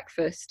lighter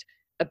breakfast,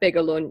 a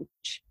bigger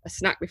lunch, a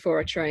snack before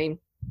I train.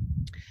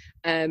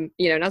 And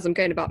as I'm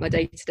going about my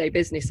day-to-day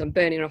business, I'm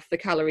burning off the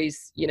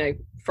calories,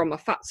 from my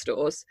fat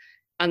stores.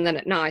 And then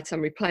at night, I'm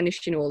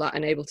replenishing all that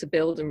and able to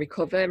build and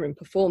recover and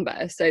perform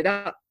better. So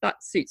that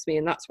suits me.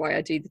 And that's why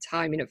I do the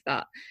timing of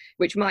that,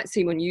 which might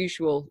seem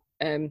unusual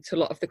to a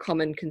lot of the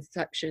common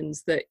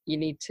conceptions that you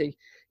need to,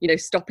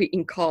 stop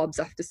eating carbs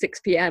after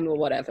 6 p.m. or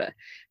whatever.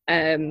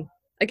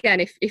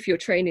 Again, if you're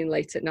training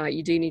late at night,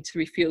 you do need to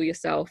refuel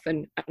yourself.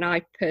 And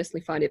I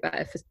personally find it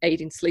better for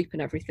aiding sleep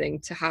and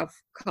everything to have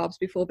carbs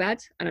before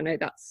bed. And I know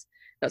that's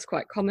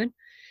quite common.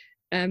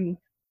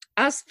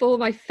 As for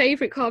my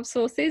favourite carb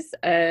sources,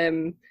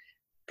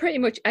 pretty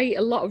much ate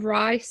a lot of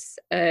rice,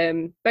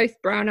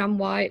 both brown and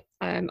white,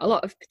 a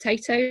lot of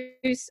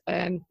potatoes,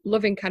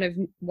 loving kind of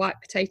white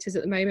potatoes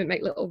at the moment,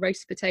 make little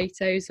roast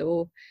potatoes,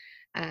 or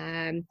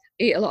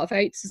eat a lot of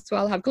oats as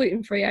well, have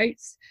gluten-free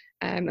oats.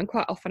 And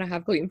quite often I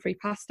have gluten-free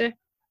pasta.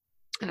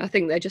 I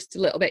think they're just a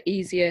little bit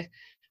easier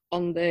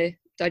on the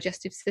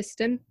digestive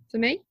system for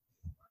me.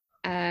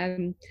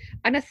 And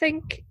I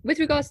think with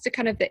regards to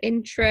kind of the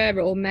intra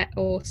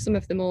or some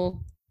of the more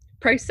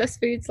processed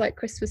foods, like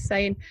Chris was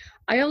saying,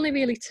 I only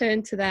really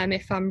turn to them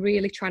if I'm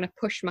really trying to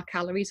push my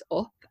calories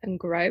up and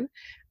grow.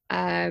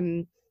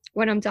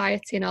 When I'm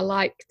dieting, I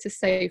like to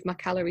save my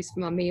calories for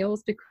my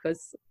meals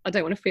because I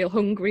don't want to feel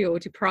hungry or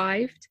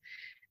deprived.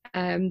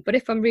 But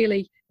if I'm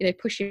really,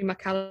 pushing my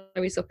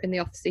calories up in the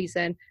off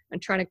season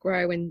and trying to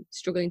grow and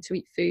struggling to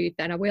eat food,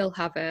 then I will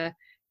have a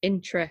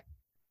intra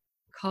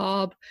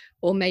carb,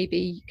 or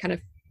maybe kind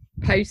of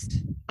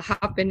post. I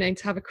have been known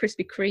to have a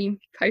Krispy Kreme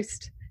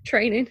post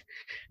training.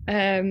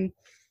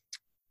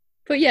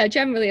 But yeah,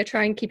 generally I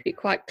try and keep it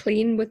quite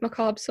clean with my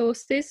carb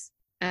sources.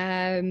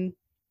 Yeah.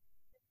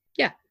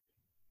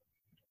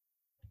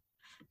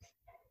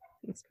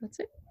 That's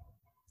it.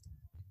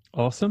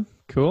 Awesome.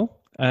 Cool.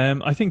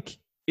 I think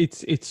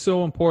it's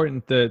so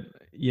important that,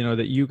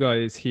 that you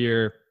guys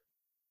hear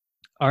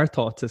our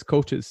thoughts as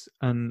coaches.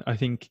 And I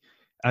think,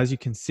 as you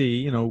can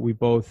see, we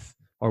both,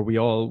 or we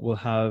all, will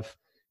have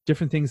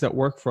different things that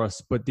work for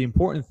us. But the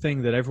important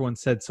thing that everyone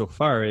said so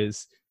far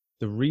is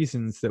the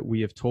reasons that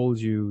we have told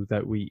you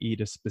that we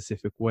eat a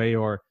specific way,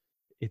 or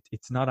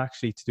it's not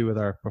actually to do with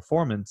our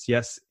performance.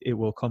 Yes, it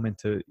will come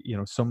into,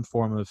 some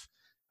form of,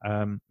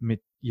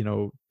 obviously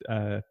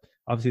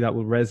that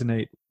will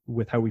resonate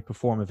with how we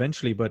perform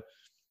eventually, but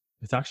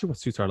it's actually what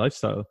suits our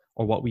lifestyle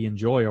or what we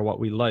enjoy or what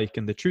we like.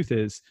 And the truth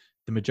is,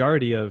 the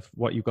majority of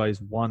what you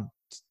guys want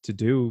to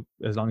do,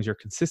 as long as you're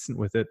consistent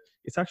with it,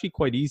 it's actually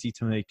quite easy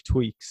to make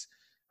tweaks.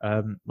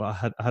 Well,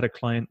 I had a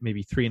client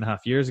maybe 3.5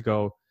 years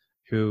ago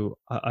who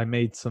I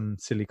made some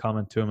silly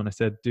comment to him, and I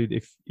said, dude,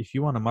 if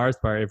you want a Mars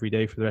bar every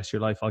day for the rest of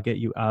your life, I'll get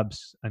you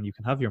abs and you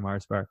can have your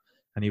Mars bar.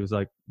 And he was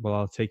like, well,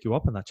 I'll take you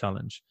up on that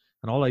challenge.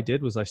 And all I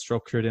did was I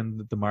structured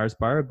in the Mars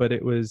bar, but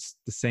it was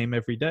the same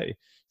every day.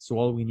 So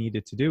all we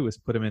needed to do was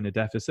put him in a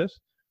deficit.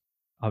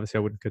 Obviously,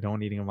 I wouldn't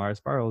condone eating a Mars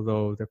bar,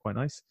 although they're quite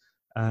nice.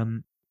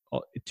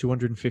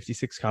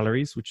 256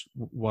 calories, which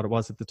what it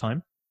was at the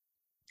time.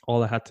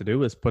 All I had to do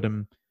was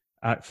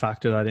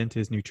factor that into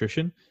his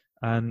nutrition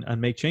and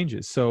make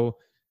changes. So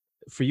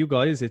for you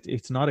guys,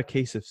 it's not a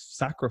case of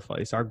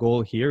sacrifice. Our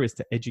goal here is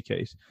to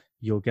educate.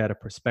 You'll get a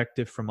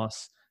perspective from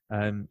us.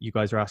 You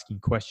guys are asking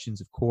questions,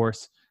 of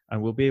course, and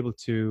we'll be able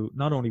to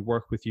not only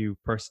work with you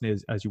personally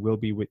as you will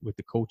be with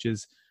the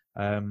coaches,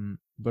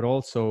 but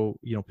also,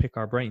 pick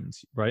our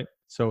brains, right?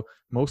 So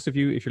most of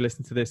you, if you're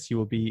listening to this, you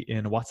will be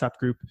in a WhatsApp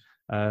group.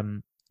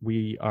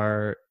 We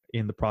are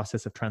in the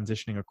process of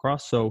transitioning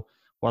across. So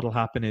what will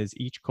happen is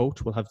each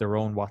coach will have their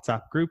own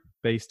WhatsApp group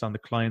based on the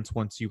clients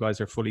once you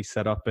guys are fully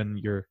set up and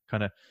you're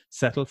kind of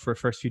settled for the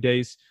first few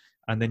days.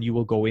 And then you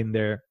will go in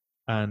there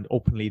and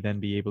openly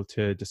then be able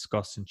to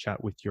discuss and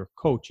chat with your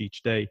coach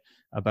each day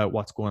about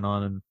what's going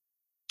on. And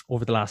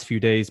over the last few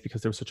days,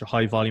 because there was such a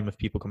high volume of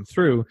people come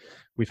through,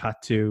 we've had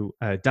to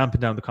dampen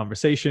down the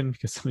conversation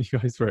because some of you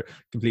guys were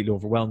completely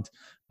overwhelmed.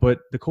 But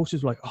the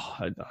coaches were like, oh,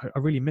 I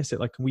really miss it.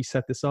 Like, can we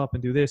set this up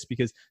and do this?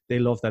 Because they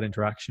love that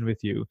interaction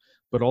with you.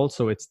 But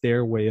also it's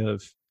their way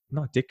of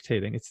not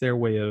dictating, it's their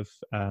way of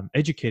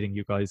educating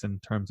you guys in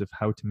terms of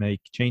how to make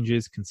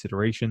changes,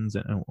 considerations,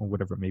 and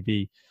whatever it may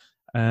be.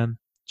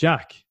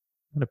 Jack,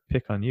 I'm going to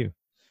pick on you.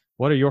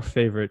 What are your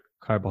favorite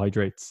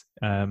carbohydrates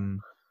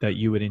that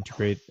you would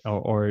integrate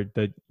or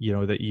that,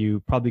 that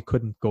you probably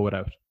couldn't go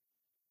without?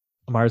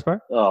 A Mars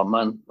bar? Oh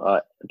man,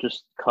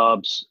 just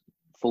carbs,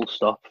 full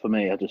stop for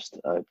me. I'm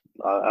an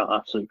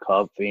absolute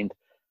carb fiend.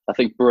 I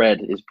think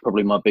bread is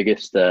probably my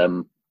biggest,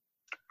 I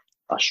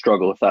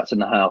struggle if that's in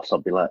the house. I'll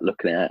be like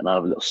looking at it and I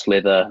have a little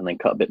slither and then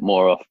cut a bit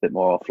more off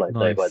like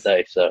nice. Day by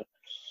day. So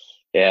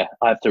yeah,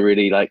 I have to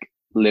really like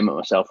limit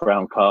myself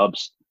around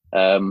carbs.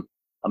 I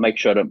make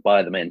sure I don't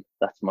buy them in.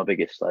 That's my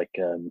biggest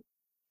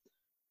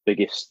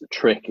biggest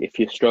trick. If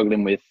you're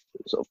struggling with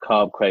sort of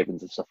carb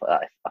cravings and stuff like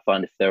that, I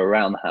find if they're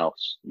around the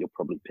house, you'll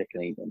probably pick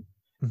and eat them.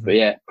 Mm-hmm. But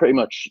yeah, pretty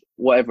much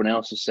what everyone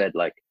else has said,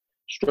 like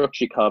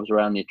structure your carbs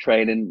around your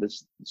training.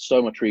 There's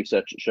so much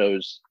research that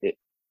shows it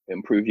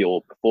improve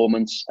your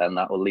performance, and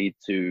that will lead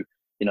to,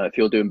 if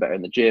you're doing better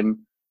in the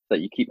gym,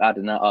 that you keep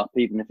adding that up,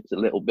 even if it's a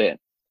little bit,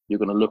 you're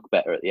going to look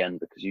better at the end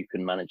because you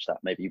can manage that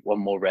maybe one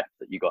more rep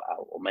that you got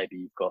out, or maybe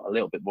you've got a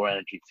little bit more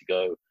energy to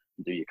go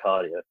and do your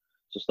cardio.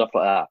 So stuff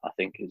like that, I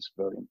think, is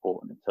very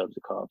important in terms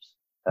of carbs.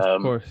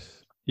 Of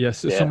course.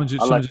 Yes. Yeah, someone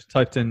just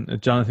typed in,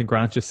 Jonathan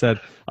Grant just said,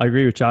 I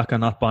agree with Jack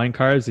on not buying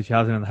carbs. If you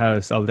have them in the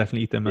house, I'll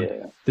definitely eat them.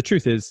 And the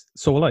truth is,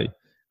 so will I.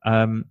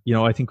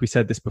 I think we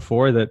said this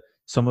before, that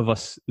some of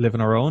us live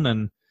on our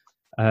own,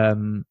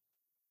 and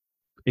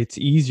it's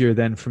easier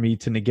then for me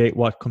to negate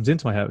what comes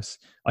into my house.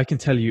 I can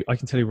tell you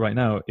right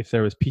now, if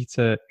there was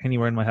pizza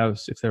anywhere in my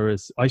house, if there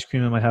was ice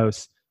cream in my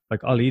house,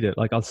 like I'll eat it.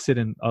 Like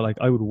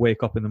I would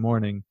wake up in the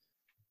morning.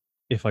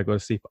 If I go to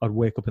sleep, I'd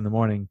wake up in the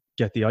morning,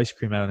 get the ice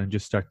cream out and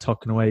just start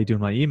tucking away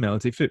doing my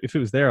emails. If it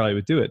was there, I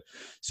would do it.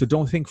 So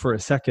don't think for a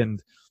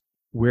second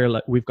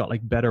we've got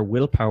like better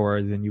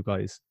willpower than you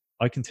guys.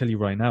 I can tell you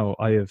right now,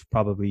 I have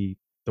probably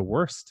the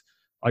worst.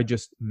 I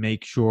just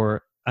make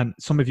sure, and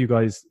some of you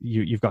guys,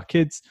 you've got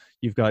kids,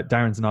 you've got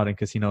Darren's nodding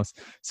because he knows.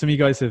 Some of you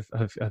guys have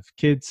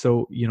kids,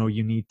 so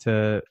you need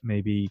to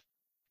maybe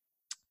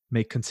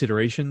make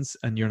considerations,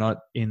 and you're not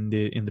in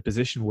the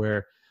position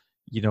where,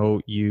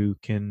 you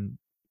can,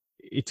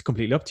 it's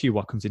completely up to you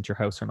what comes into your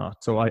house or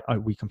not. So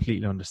we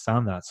completely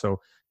understand that. So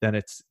then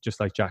it's just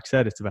like Jack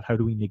said, it's about how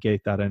do we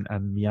negate that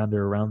and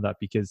meander around that,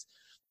 because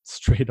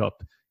straight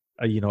up,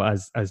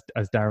 as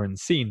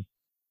Darren's seen,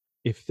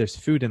 if there's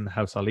food in the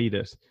house, I'll eat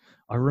it.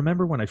 I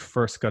remember when I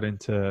first got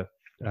into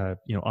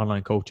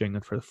online coaching,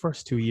 and for the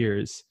first 2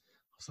 years,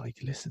 I was like,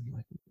 listen,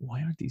 like,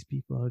 why aren't these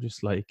people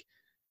just like,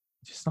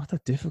 it's not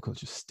that difficult,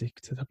 just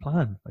stick to the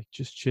plan, like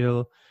just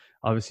chill.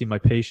 Obviously my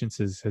patience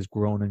has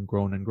grown and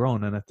grown and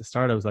grown, and at the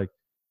start I was like,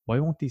 why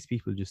won't these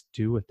people just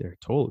do what they're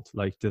told?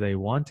 Like, do they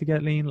want to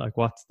get lean? Like,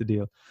 what's the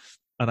deal?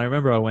 And I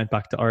remember I went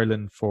back to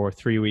Ireland for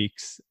 3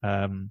 weeks,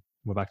 went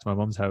back to my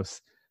mum's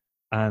house,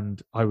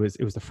 and it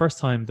was the first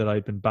time that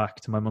I'd been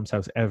back to my mum's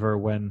house ever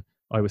when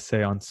I was,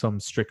 say, on some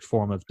strict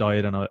form of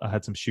diet, and I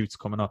had some shoots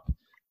coming up,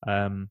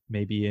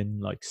 maybe in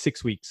like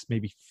 6 weeks,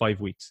 maybe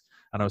 5 weeks,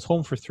 and I was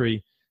home for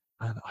 3,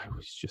 and I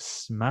was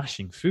just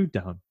smashing food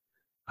down.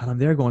 And I'm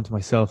there going to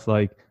myself,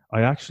 like,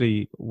 I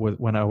actually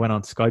when I went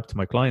on Skype to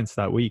my clients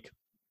that week,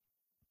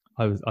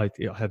 I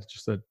had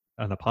just an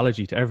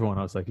apology to everyone.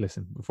 I was like,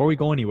 listen, before we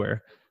go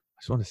anywhere,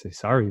 I just want to say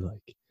sorry.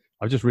 Like,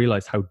 I've just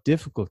realized how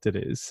difficult it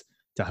is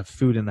to have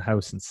food in the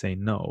house and say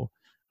no.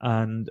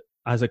 And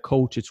as a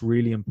coach, it's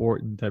really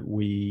important that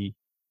we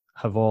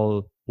have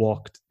all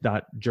walked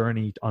that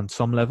journey on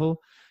some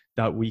level,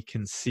 that we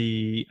can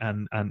see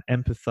and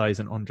empathize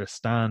and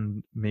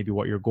understand maybe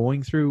what you're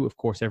going through. Of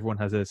course, everyone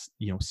has a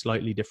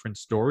slightly different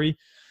story,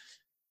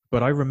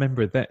 but I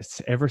remember that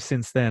ever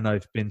since then,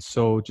 I've been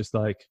so just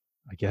like,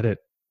 I get it.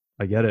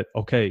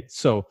 Okay,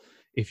 so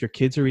if your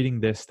kids are eating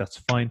this, that's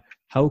fine.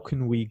 How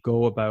can we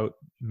go about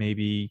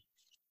maybe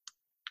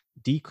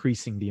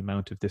decreasing the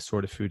amount of this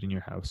sort of food in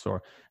your house?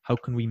 Or how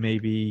can we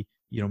maybe,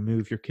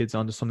 move your kids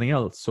onto something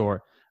else?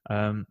 Or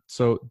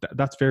so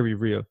that's very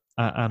real.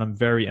 And I'm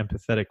very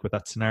empathetic with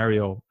that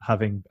scenario,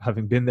 having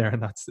been there,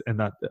 and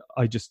that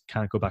I just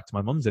can't go back to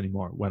my mum's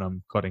anymore when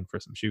I'm cutting for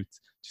some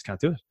shoots. Just can't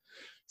do it.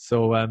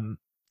 So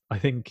I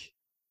think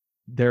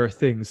there are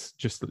things,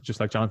 just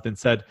like Jonathan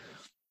said,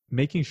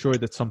 making sure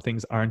that some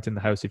things aren't in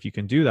the house, if you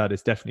can do that,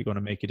 is definitely going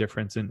to make a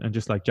difference. And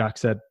just like Jack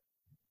said,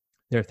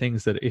 there are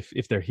things that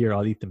if they're here,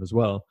 I'll eat them as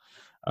well.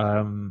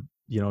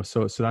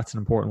 So that's an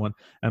important one.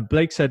 And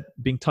Blake said,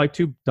 being type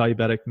 2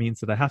 diabetic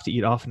means that I have to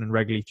eat often and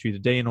regularly through the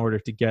day in order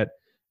to get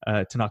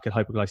to not get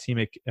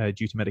hypoglycemic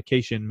due to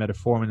medication,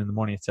 metformin in the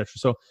morning, etc.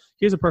 So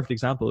here's a perfect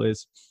example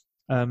is,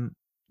 and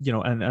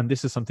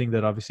this is something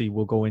that obviously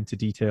we'll go into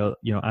detail,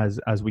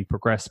 as we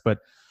progress, but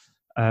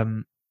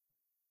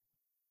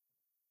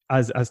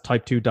as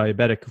type 2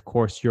 diabetic, of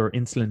course, you're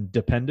insulin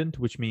dependent,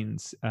 which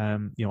means,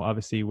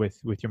 obviously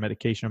with your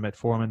medication or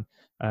metformin,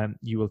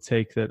 you will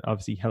take that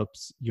obviously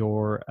helps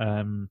your,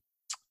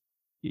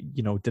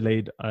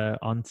 delayed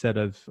onset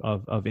of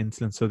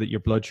insulin, so that your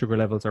blood sugar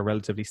levels are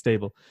relatively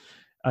stable.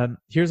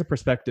 Here's a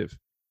perspective.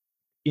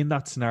 In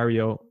that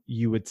scenario,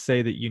 you would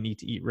say that you need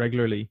to eat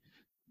regularly.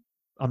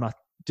 I'm not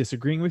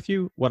disagreeing with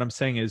you. What I'm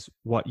saying is,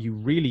 what you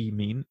really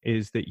mean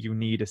is that you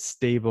need a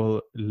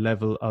stable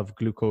level of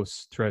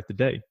glucose throughout the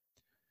day.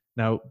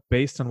 Now,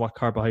 based on what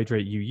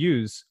carbohydrate you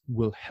use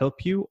will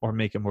help you or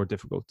make it more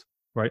difficult,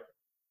 right?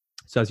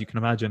 So as you can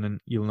imagine, and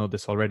you'll know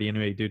this already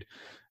anyway, dude,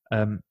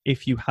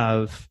 if you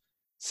have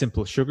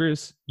simple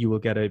sugars, you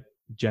would get a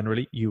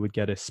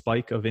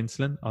spike of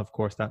insulin. Of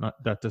course,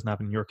 that doesn't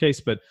happen in your case,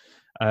 but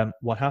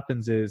what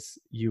happens is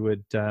you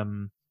would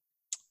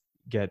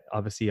get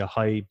obviously a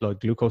high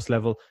blood glucose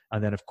level,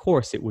 and then of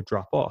course it would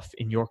drop off.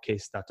 In your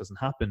case, that doesn't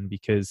happen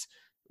because,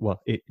 well,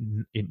 it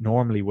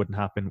normally wouldn't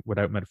happen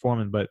without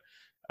metformin, but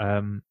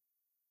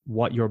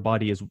what your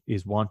body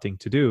is wanting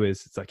to do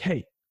is, it's like,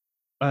 hey,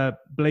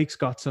 Blake's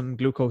got some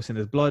glucose in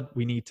his blood.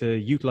 We need to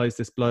utilize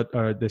this blood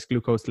or this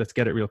glucose. Let's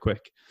get it real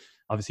quick.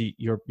 Obviously,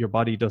 your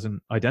body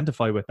doesn't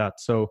identify with that.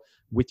 So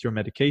with your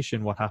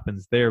medication, what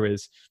happens there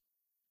is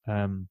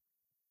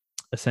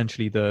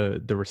essentially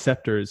the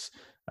receptors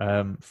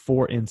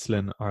for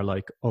insulin are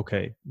like,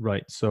 okay,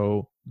 right.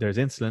 So there's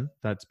insulin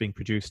that's being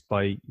produced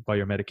by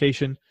your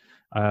medication.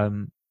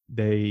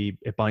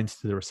 It binds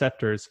to the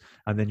receptors,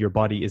 and then your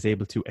body is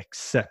able to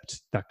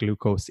accept that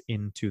glucose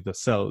into the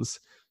cells.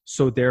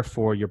 So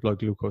therefore, your blood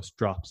glucose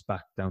drops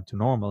back down to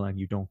normal, and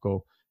you don't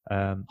go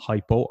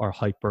hypo or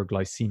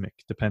hyperglycemic,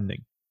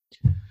 depending.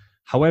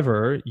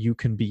 However, you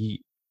can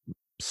be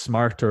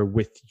smarter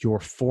with your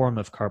form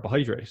of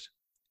carbohydrate.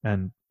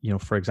 And,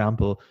 for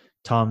example,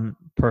 Tom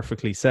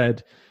perfectly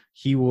said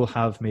he will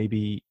have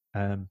maybe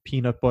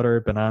peanut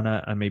butter,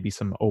 banana, and maybe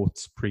some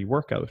oats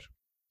pre-workout.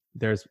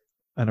 There's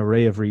an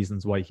array of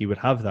reasons why he would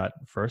have that.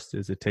 First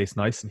is it tastes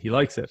nice and he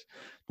likes it.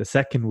 The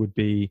second would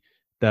be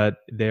that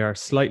they are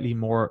slightly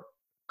more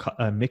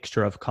a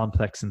mixture of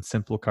complex and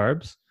simple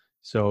carbs.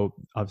 So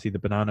obviously the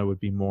banana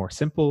would be more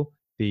simple,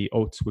 the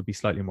oats would be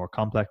slightly more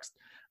complex,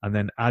 and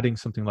then adding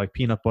something like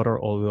peanut butter,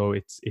 although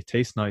it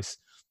tastes nice,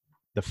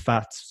 the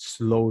fats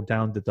slow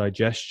down the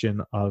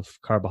digestion of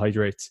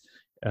carbohydrates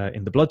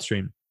in the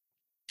bloodstream.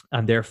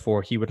 And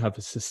therefore, he would have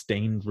a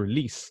sustained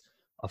release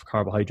of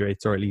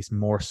carbohydrates, or at least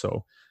more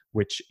so,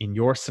 which in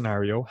your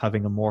scenario,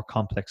 having a more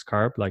complex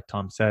carb, like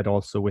Tom said,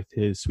 also with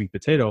his sweet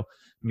potato,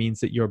 means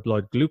that your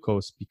blood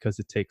glucose, because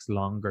it takes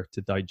longer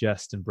to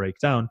digest and break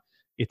down,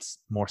 it's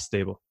more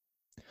stable.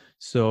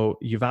 So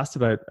you've asked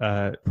about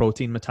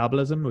protein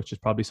metabolism, which is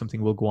probably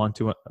something we'll go on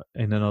to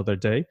in another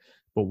day.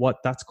 But what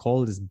that's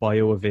called is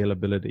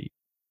bioavailability.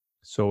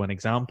 So an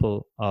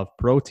example of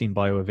protein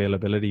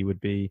bioavailability would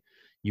be,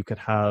 you could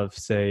have,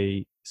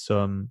 say,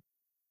 some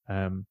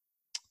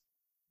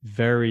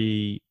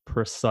very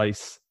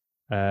precise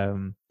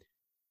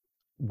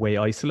whey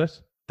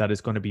isolate that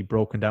is going to be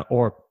broken down,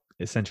 or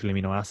essential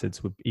amino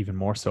acids would even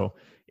more so,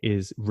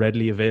 is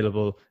readily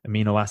available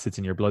amino acids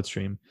in your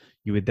bloodstream.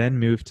 You would then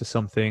move to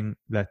something,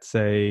 let's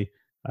say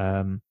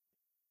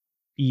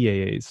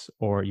EAAs,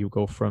 or you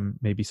go from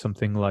maybe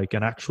something like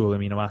an actual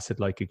amino acid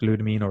like a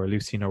glutamine or a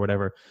leucine or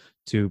whatever,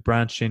 to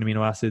branched chain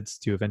amino acids,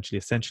 to eventually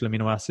essential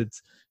amino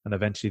acids, and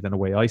eventually then a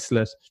whey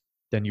isolate.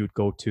 Then you would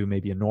go to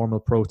maybe a normal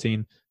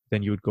protein.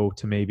 Then you would go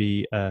to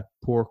maybe a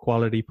poor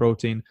quality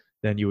protein.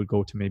 Then you would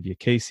go to maybe a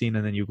casein,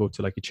 and then you go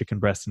to like a chicken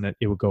breast, and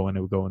it would go and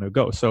it would go and it would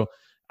go. So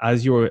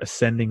as you're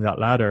ascending that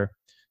ladder,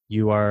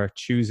 you are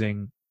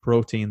choosing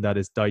protein that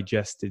is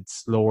digested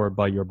slower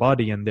by your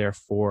body, and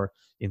therefore,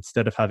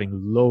 instead of having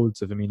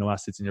loads of amino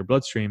acids in your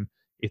bloodstream,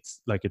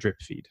 it's like a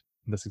drip feed.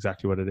 And that's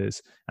exactly what it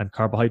is. And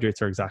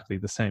carbohydrates are exactly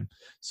the same.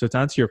 So to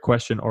answer your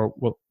question, or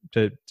well,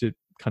 to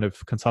kind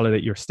of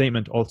consolidate your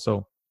statement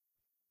also,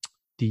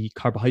 the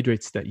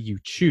carbohydrates that you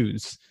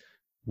choose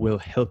will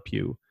help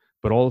you,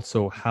 but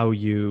also how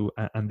you,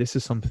 and this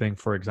is something,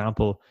 for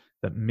example,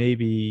 that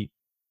maybe,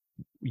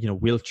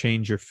 will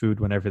change your food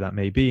whenever that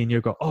may be. And you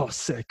go, oh,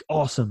 sick,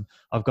 awesome,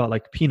 I've got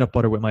like peanut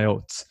butter with my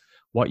oats.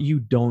 What you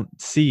don't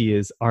see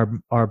is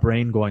our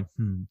brain going,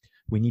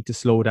 we need to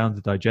slow down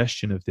the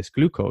digestion of this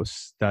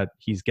glucose that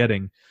he's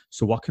getting.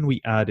 So what can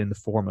we add in the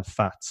form of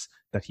fats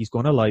that he's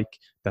going to like,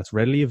 that's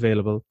readily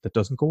available, that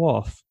doesn't go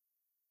off,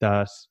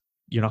 that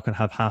you're not going to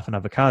have half an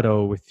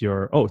avocado with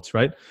your oats,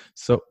 right?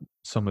 So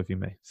some of you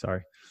may,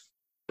 sorry.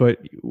 But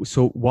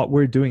so what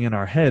we're doing in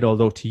our head,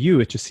 although to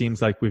you, it just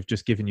seems like we've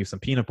just given you some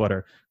peanut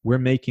butter, we're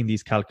making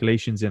these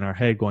calculations in our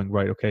head going,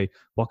 right, okay,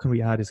 what can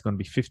we add? Is going to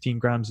be 15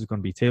 grams, is going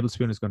to be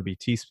tablespoon, is going to be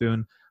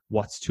teaspoon.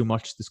 What's too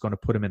much that's going to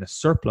put him in a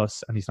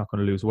surplus and he's not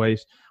going to lose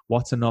weight?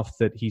 What's enough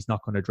that he's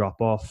not going to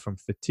drop off from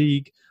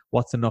fatigue?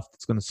 What's enough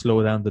that's going to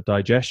slow down the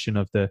digestion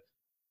of the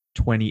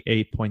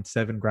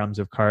 28.7 grams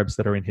of carbs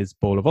that are in his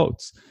bowl of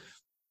oats?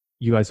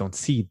 You guys don't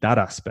see that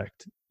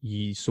aspect.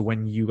 So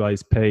when you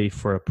guys pay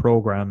for a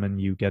program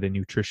and you get a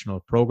nutritional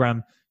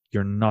program,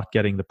 you're not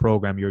getting the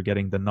program, you're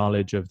getting the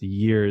knowledge of the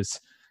years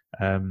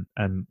and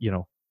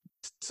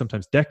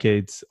sometimes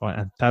decades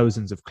and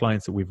thousands of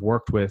clients that we've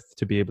worked with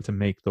to be able to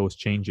make those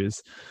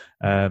changes.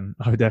 I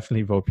would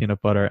definitely vote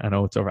peanut butter and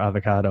oats over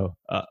avocado.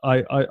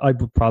 I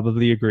would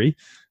probably agree.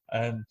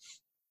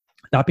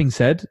 That being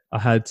said, I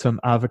had some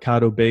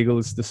avocado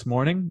bagels this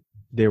morning.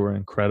 They were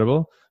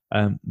incredible,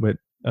 with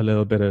a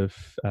little bit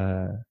of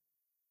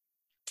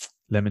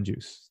lemon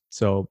juice.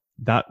 So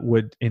that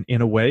would,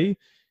 in a way,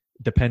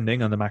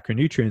 depending on the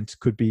macronutrients,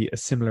 could be a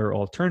similar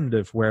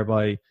alternative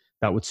whereby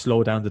that would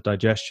slow down the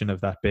digestion of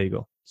that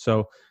bagel.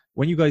 So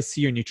when you guys see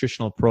your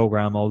nutritional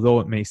program, although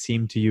it may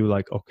seem to you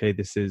like, okay,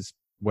 this is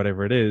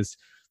whatever it is,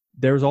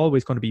 there's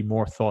always going to be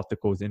more thought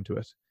that goes into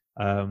it.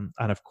 And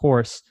of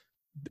course,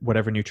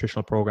 whatever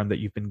nutritional program that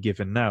you've been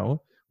given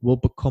now will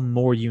become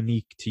more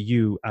unique to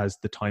you as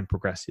the time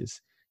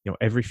progresses.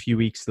 Every few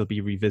weeks they'll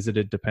be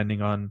revisited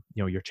depending on,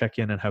 your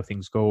check-in and how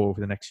things go over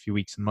the next few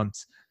weeks and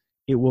months.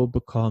 It will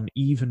become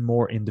even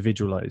more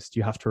individualized.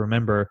 You have to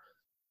remember,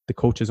 the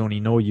coaches only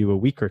know you a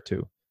week or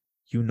two.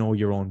 You know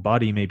your own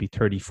body maybe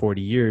 30,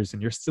 40 years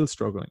and you're still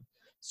struggling.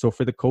 So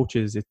for the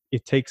coaches,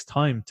 it takes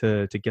time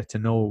to get to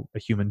know a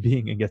human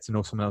being and get to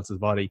know someone else's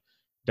body.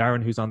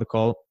 Darren, who's on the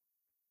call,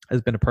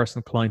 has been a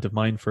personal client of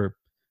mine for,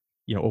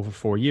 over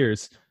 4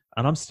 years.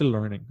 And I'm still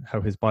learning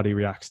how his body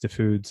reacts to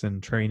foods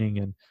and training,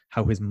 and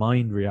how his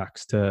mind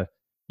reacts to,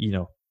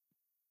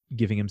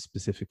 giving him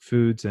specific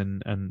foods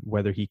and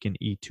whether he can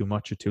eat too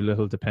much or too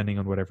little, depending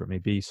on whatever it may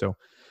be. So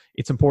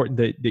it's important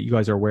that you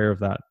guys are aware of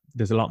that.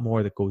 There's a lot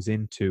more that goes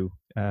into,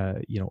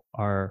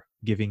 our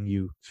giving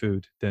you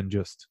food than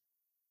just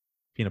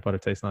peanut butter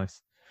tastes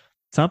nice.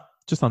 Sam,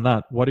 just on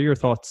that, what are your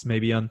thoughts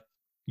maybe on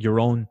your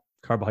own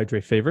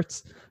carbohydrate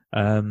favorites,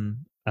 and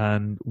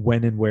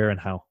when and where and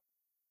how?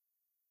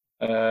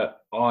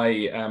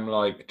 I am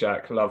like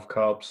Jack, love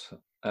carbs.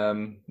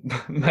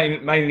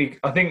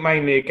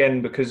 Mainly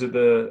again because of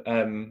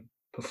the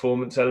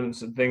performance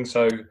elements and things.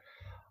 So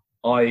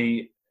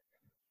I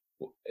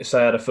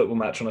had a football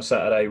match on a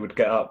Saturday, would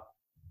get up,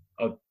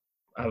 I'd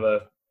have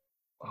a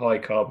high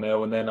carb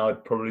meal, and then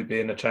I'd probably be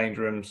in the change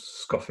room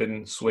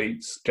scoffing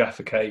sweets,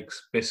 Jaffa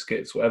cakes,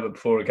 biscuits, whatever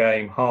before a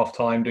game. Half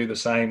time, do the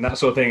same, that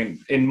sort of thing.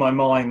 In my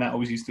mind, that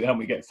always used to help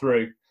me get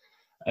through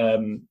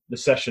the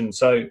session,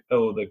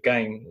 or the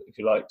game, if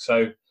you like.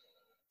 So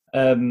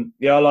I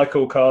like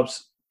all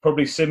carbs.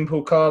 Probably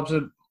simple carbs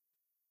are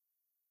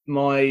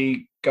my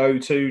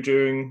go-to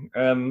during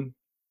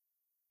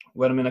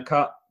when I'm in a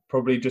cut,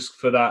 probably just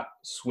for that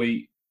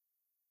sweet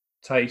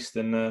taste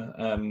and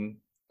the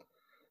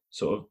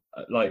sort of,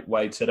 like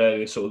Wade said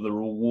earlier, sort of the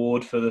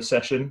reward for the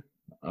session.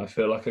 I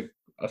feel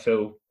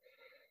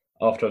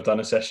after I've done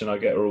a session, I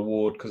get a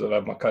reward because I've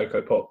had my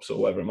Cocoa Pops or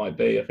whatever it might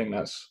be. I think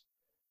that's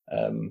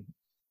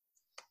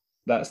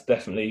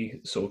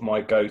definitely sort of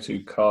my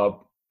go-to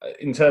carb.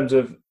 In terms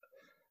of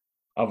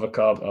other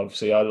carb,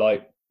 obviously I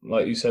like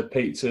you said,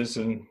 pizzas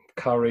and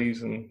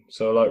curries, and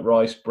so I like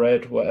rice,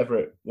 bread,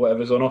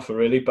 whatever's on offer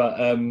really. But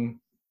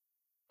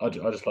I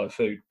just like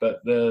food.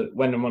 But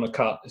when I'm on a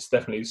cut, it's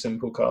definitely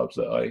simple carbs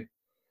that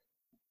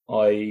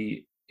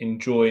I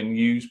enjoy and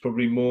use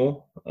probably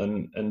more,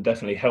 and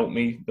definitely help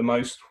me the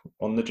most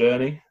on the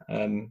journey.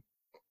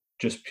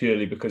 Just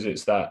purely because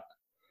it's that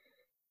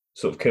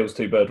sort of kills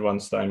two birds with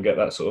one stone. Get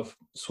that sort of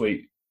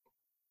sweet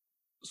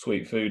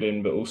food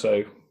in, but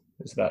also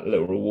it's that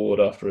little reward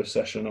after a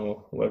session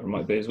or whatever it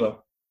might be as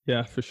well.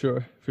 Yeah, for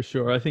sure.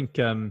 I think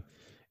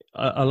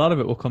a lot of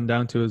it will come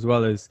down to as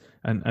well as,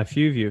 and a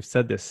few of you have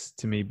said this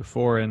to me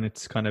before, and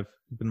it's kind of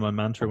been my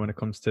mantra when it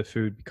comes to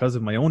food because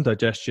of my own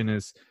digestion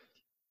is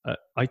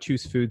I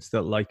choose foods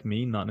that like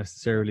me, not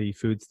necessarily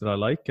foods that I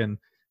like. And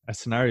a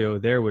scenario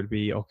there would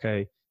be,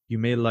 okay, you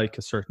may like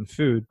a certain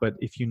food, but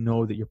if you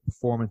know that your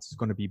performance is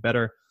going to be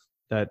better,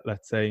 that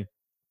let's say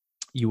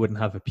you wouldn't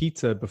have a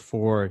pizza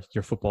before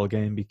your football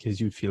game because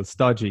you'd feel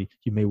stodgy.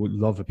 You may would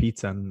love a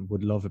pizza,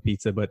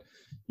 but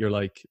you're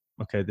like,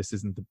 okay, this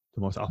isn't the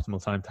most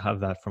optimal time to have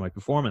that for my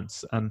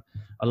performance. And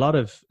a lot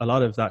of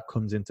that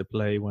comes into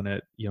play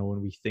when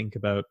we think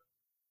about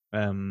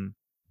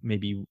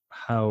maybe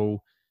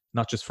how,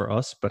 not just for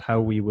us, but how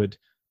we would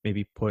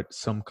maybe put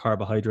some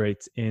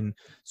carbohydrates in.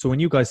 So when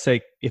you guys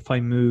say, if I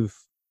move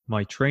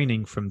my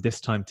training from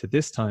this time to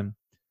this time,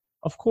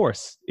 of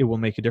course, it will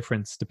make a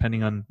difference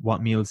depending on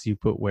what meals you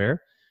put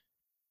where.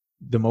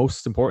 The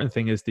most important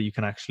thing is that you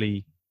can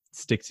actually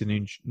stick to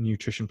the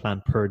nutrition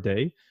plan per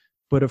day.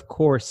 But of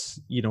course,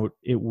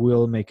 it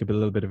will make a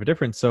little bit of a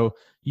difference. So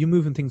you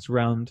moving things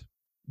around,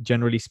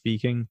 generally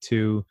speaking,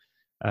 to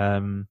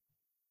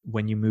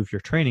when you move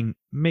your training,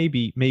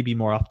 maybe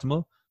more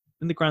optimal.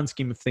 In the grand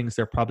scheme of things,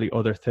 there are probably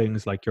other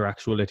things like your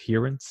actual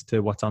adherence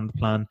to what's on the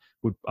plan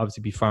would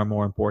obviously be far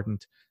more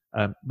important.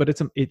 But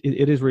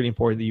it is really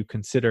important that you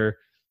consider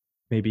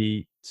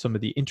maybe some of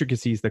the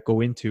intricacies that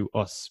go into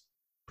us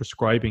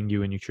prescribing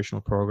you a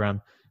nutritional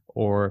program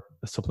or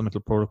a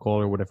supplemental protocol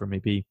or whatever it may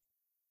be.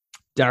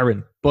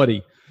 Darren,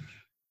 buddy,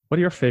 what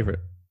are your favorite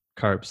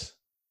carbs?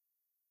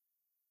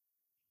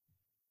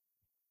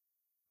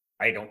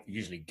 I don't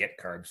usually get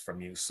carbs from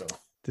you, so.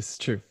 This is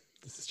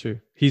true.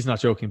 He's not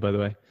joking, by the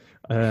way.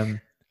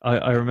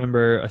 I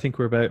remember, I think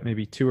we're about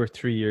maybe 2 or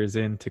 3 years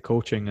into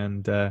coaching,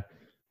 and I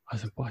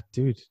was like, what,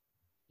 dude?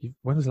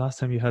 When was the last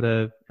time you had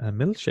a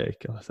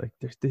milkshake? I was like,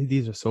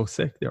 these are so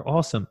sick. They're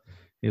awesome.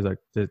 He was like,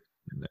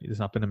 there's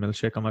not been a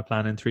milkshake on my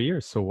plan in 3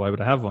 years, so why would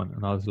I have one?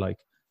 And I was like,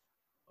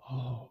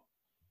 oh,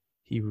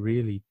 he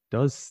really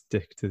does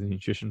stick to the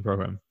nutrition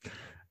program.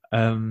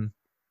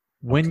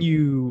 When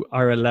you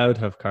are allowed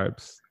to have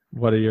carbs,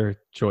 what are your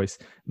choice?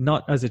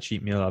 Not as a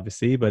cheat meal,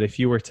 obviously, but if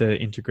you were to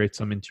integrate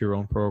some into your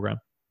own program.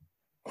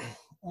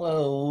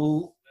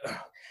 Well,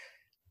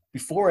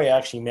 before I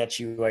actually met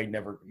you, I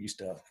never used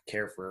to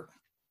care for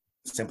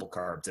simple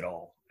carbs at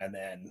all. And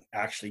then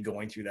actually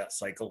going through that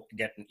cycle,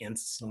 getting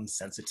insulin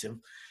sensitive,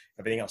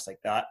 everything else like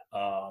that,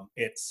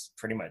 it's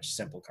pretty much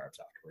simple carbs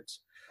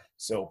afterwards.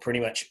 So pretty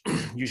much,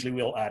 usually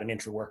we'll add an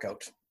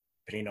intra-workout,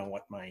 depending on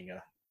what my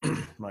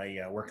my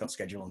workout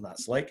schedule and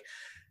that's like.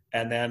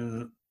 And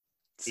then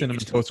Cinnamon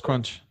Toast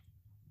Crunch.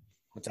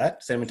 What's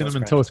that?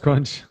 Cinnamon Toast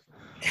Crunch.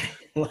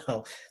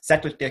 Well,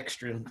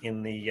 cyclodextrin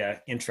in the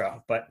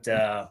intra, but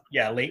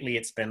lately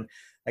it's been,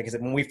 like I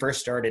said, when we first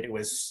started, it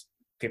was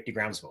 50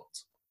 grams of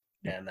oats,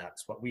 and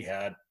that's what we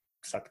had,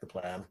 stuck to the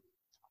plan.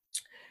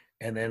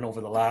 And then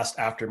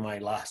after my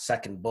last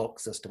second bulk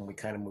system, we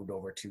kind of moved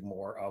over to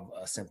more of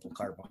a simple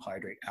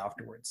carbohydrate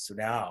afterwards. So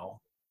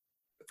now,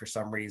 for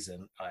some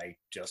reason, I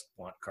just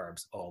want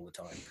carbs all the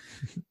time.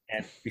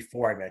 And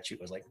before I met you,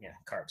 it was like, yeah,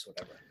 carbs,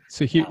 whatever.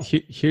 So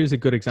here's a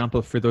good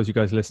example for those of you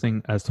guys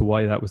listening as to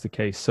why that was the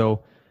case.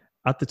 So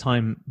at the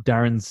time,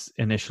 Darren's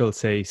initial,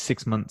 say,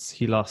 6 months,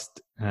 he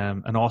lost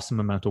an awesome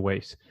amount of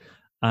weight.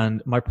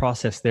 And my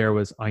process there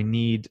was, I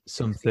need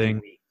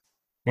something.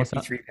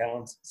 53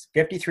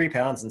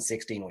 pounds in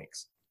 16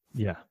 weeks.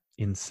 Yeah,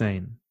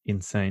 insane.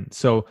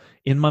 So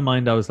in my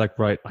mind, I was like,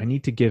 right, I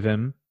need to give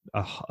him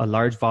a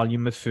large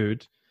volume of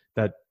food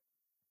that,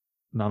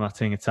 no, I'm not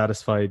saying it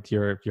satisfied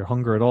your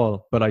hunger at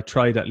all, but I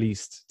tried at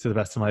least to the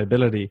best of my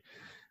ability.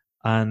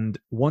 And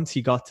once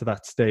he got to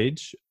that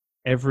stage,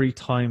 every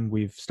time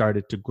we've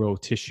started to grow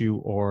tissue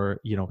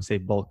or, say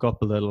bulk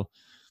up a little,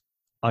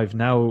 I've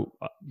now,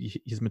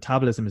 his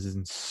metabolism is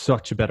in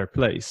such a better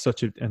place,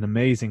 such an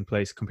amazing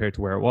place compared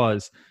to where it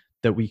was,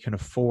 that we can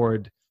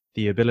afford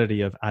the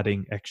ability of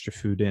adding extra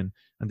food in.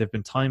 And there've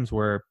been times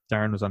where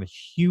Darren was on a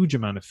huge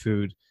amount of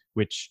food,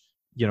 which,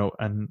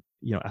 and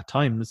at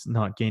times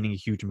not gaining a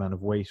huge amount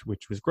of weight,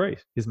 which was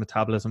great. His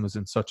metabolism was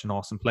in such an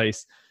awesome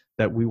place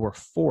that we were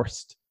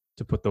forced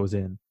to put those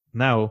in.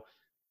 Now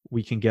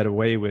we can get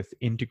away with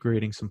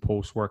integrating some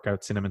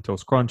post-workout Cinnamon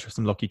Toast Crunch or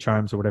some Lucky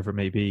Charms or whatever it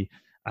may be,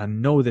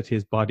 and know that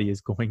his body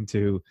is going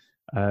to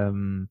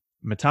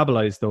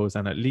metabolize those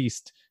and at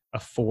least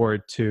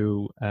afford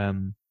to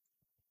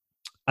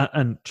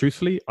and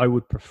truthfully, I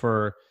would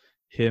prefer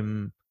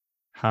him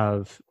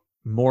have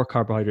more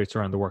carbohydrates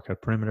around the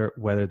workout perimeter,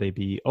 whether they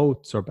be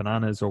oats or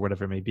bananas or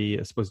whatever it may be.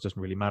 I suppose it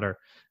doesn't really matter.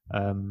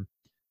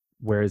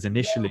 Whereas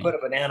initially, I put a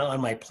banana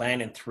on my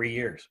plan in 3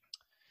 years.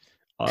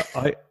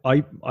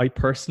 I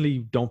personally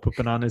don't put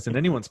bananas in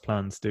anyone's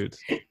plans, dude.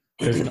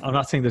 I'm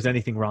not saying there's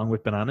anything wrong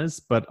with bananas,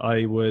 but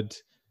I would,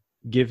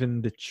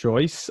 given the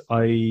choice,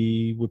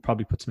 I would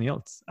probably put something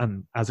else.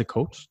 And as a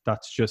coach,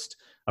 that's just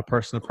a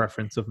personal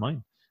preference of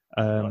mine.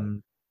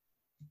 Like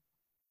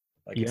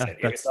I said,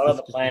 if it's not on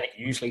the plan, it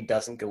usually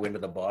doesn't go into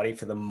the body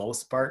for the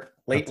most part.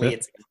 Lately,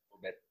 it's a little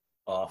bit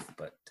off,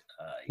 but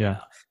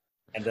yeah.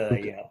 And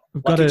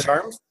Lucky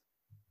Charms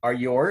are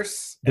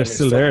yours. They're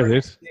still there,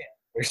 dude. Yeah,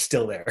 they're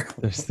still there.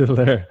 They're still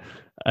there.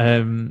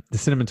 The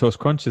Cinnamon Toast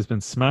Crunch has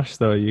been smashed,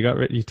 though.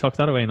 You tucked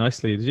that away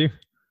nicely, did you?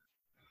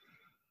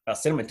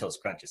 Cinnamon Toast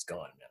Crunch is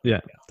gone now. Yeah,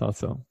 thought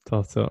so.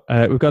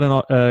 We've got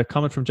a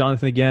comment from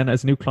Jonathan again.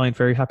 As a new client,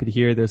 very happy to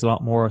hear there's a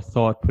lot more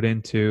thought put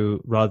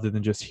into, rather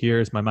than just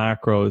here's my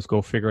macros,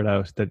 go figure it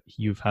out, that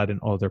you've had in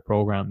other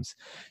programs.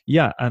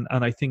 Yeah, and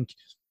I think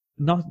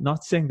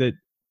not saying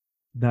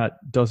that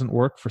doesn't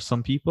work for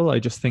some people. I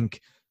just think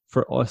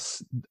for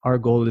us, our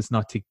goal is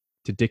not to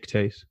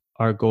dictate.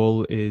 Our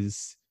goal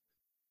is,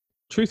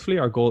 truthfully,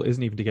 our goal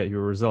isn't even to get you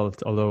a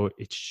result, although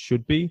it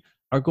should be.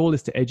 Our goal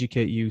is to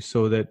educate you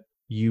so that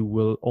you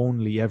will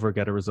only ever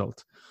get a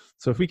result.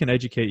 So if we can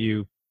educate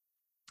you,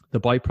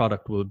 the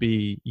byproduct will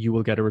be you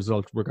will get a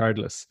result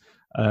regardless.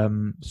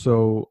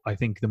 So I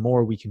think the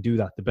more we can do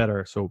that, the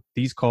better. So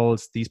these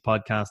calls, these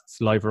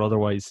podcasts, live or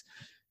otherwise,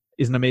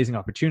 is an amazing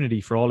opportunity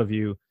for all of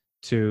you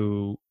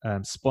to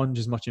sponge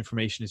as much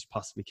information as you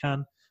possibly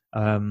can.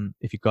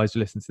 If you guys are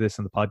listening to this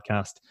on the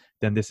podcast,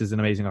 then this is an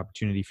amazing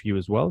opportunity for you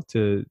as well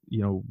to,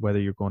 whether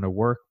you're going to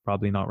work,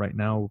 probably not right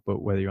now,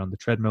 but whether you're on the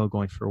treadmill,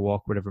 going for a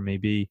walk, whatever it may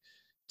be,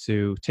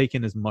 to take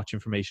in as much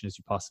information as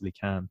you possibly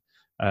can.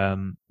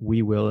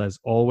 We will, as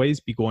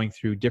always, be going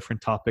through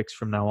different topics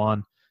from now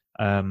on,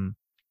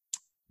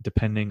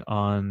 depending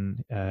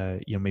on,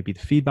 maybe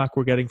the feedback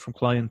we're getting from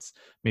clients,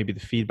 maybe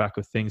the feedback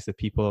of things that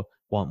people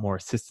want more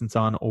assistance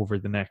on over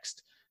the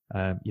next,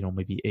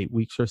 maybe 8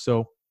 weeks or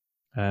so.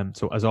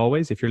 So as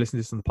always, if you're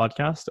listening to this on the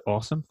podcast,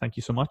 awesome. Thank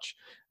you so much.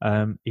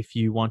 If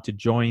you want to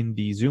join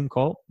the Zoom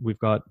call, we've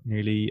got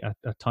nearly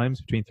at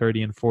times between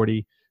 30 and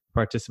 40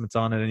 participants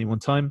on at any one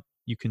time.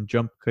 You can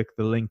click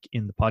the link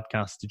in the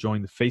podcast to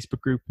join the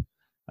Facebook group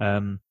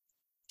and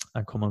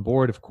come on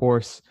board, of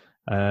course.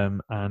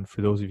 And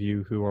for those of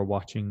you who are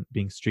watching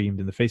being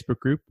streamed in the Facebook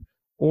group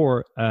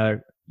or,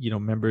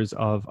 members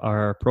of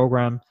our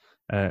program,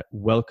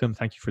 welcome.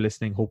 Thank you for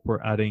listening. Hope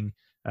we're adding,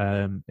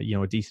 a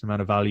decent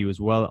amount of value as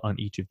well on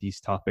each of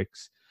these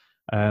topics.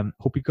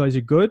 Hope you guys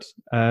are good.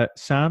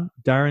 Sam,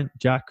 Darren,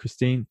 Jack,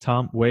 Christine,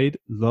 Tom, Wade,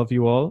 love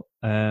you all.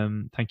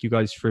 Thank you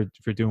guys for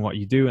doing what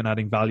you do and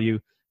adding value.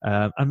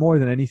 And more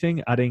than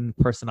anything, adding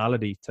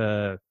personality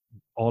to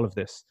all of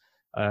this.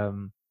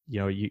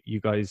 You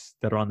guys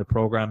that are on the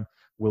program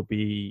will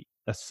be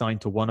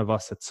assigned to one of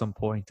us at some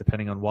point,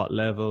 depending on what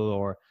level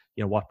or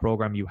what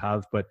program you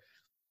have. But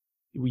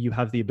you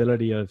have the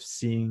ability of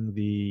seeing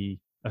the,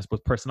 I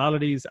suppose,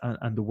 personalities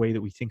and the way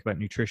that we think about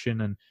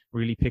nutrition, and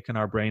really picking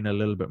our brain a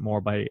little bit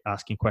more by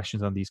asking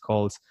questions on these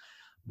calls.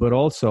 But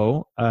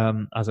also,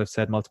 as I've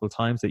said multiple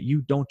times, that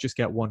you don't just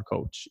get one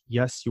coach.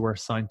 Yes, you are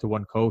assigned to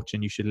one coach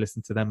and you should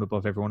listen to them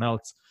above everyone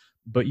else.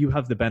 But you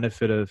have the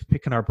benefit of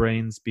picking our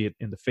brains, be it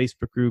in the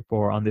Facebook group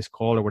or on this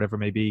call or whatever it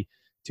may be,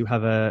 to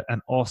have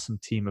an awesome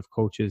team of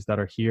coaches that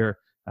are here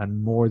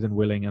and more than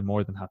willing and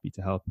more than happy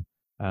to help.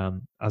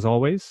 As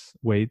always,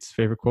 Wade's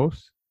favorite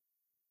quote: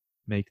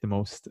 make the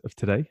most of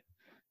today.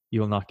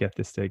 You will not get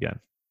this day again.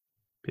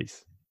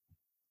 Peace.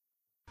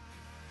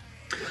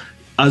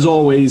 As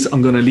always,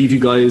 I'm going to leave you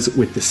guys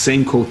with the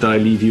same quote that I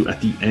leave you at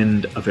the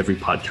end of every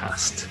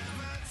podcast.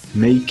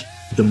 Make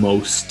the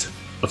most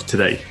of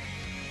today.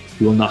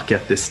 You will not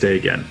get this day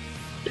again.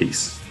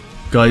 Peace.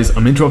 Guys,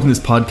 I'm interrupting this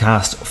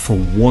podcast for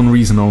one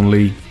reason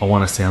only. I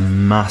want to say a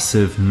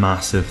massive,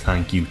 massive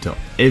thank you to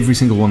every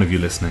single one of you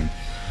listening.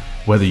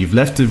 Whether you've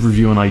left a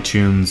review on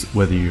iTunes,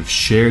 whether you've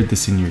shared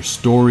this in your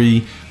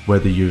story,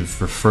 whether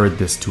you've referred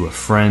this to a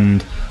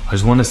friend, I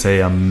just want to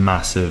say a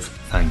massive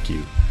thank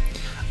you.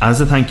 As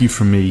a thank you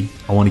from me,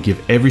 I want to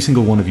give every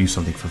single one of you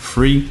something for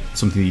free,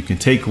 something that you can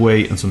take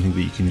away and something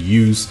that you can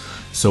use.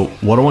 So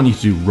what I want you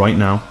to do right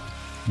now,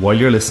 while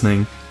you're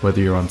listening, whether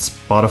you're on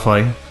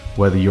Spotify,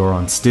 whether you're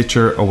on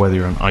Stitcher, or whether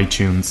you're on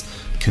iTunes,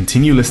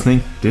 continue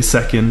listening this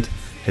second,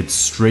 head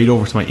straight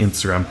over to my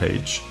Instagram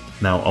page.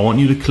 Now, I want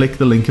you to click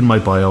the link in my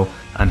bio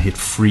and hit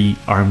free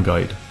arm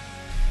guide.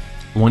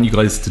 I want you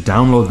guys to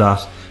download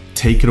that,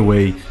 take it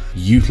away,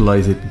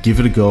 utilize it, give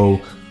it a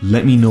go.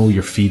 Let me know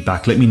your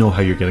feedback. Let me know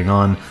how you're getting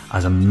on,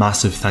 as a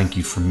massive thank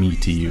you from me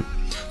to you.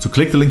 So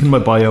click the link in my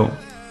bio,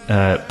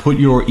 put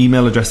your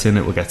email address in.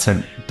 It will get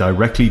sent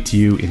directly to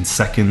you in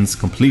seconds,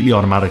 completely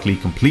automatically,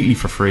 completely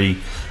for free,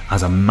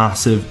 as a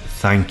massive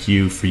thank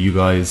you for you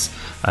guys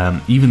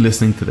even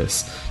listening to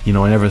this. You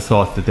know, I never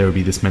thought that there would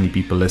be this many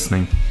people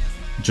listening.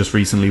 Just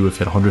recently we've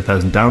hit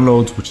 100,000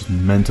 downloads, which is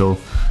mental,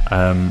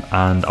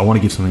 and I want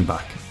to give something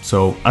back.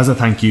 So as a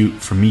thank you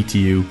from me to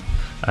you,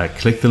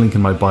 click the link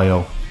in my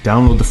bio,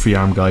 download the free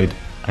arm guide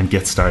and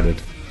get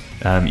started.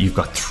 You've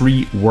got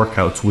 3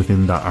 workouts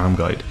within that arm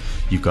guide.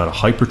 You've got a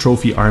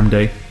hypertrophy arm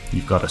day,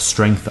 you've got a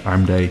strength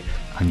arm day,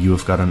 and you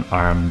have got an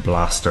arm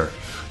blaster.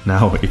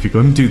 Now, if you're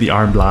going to do the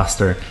arm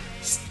blaster,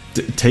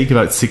 take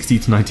about 60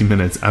 to 90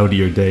 minutes out of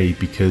your day,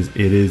 because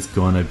it is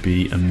going to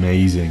be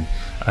amazing.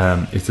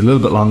 It's a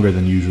little bit longer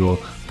than usual,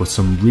 but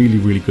some really,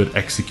 really good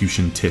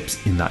execution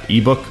tips in that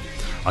ebook.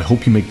 I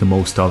hope you make the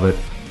most of it.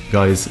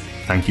 Guys,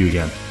 thank you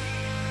again.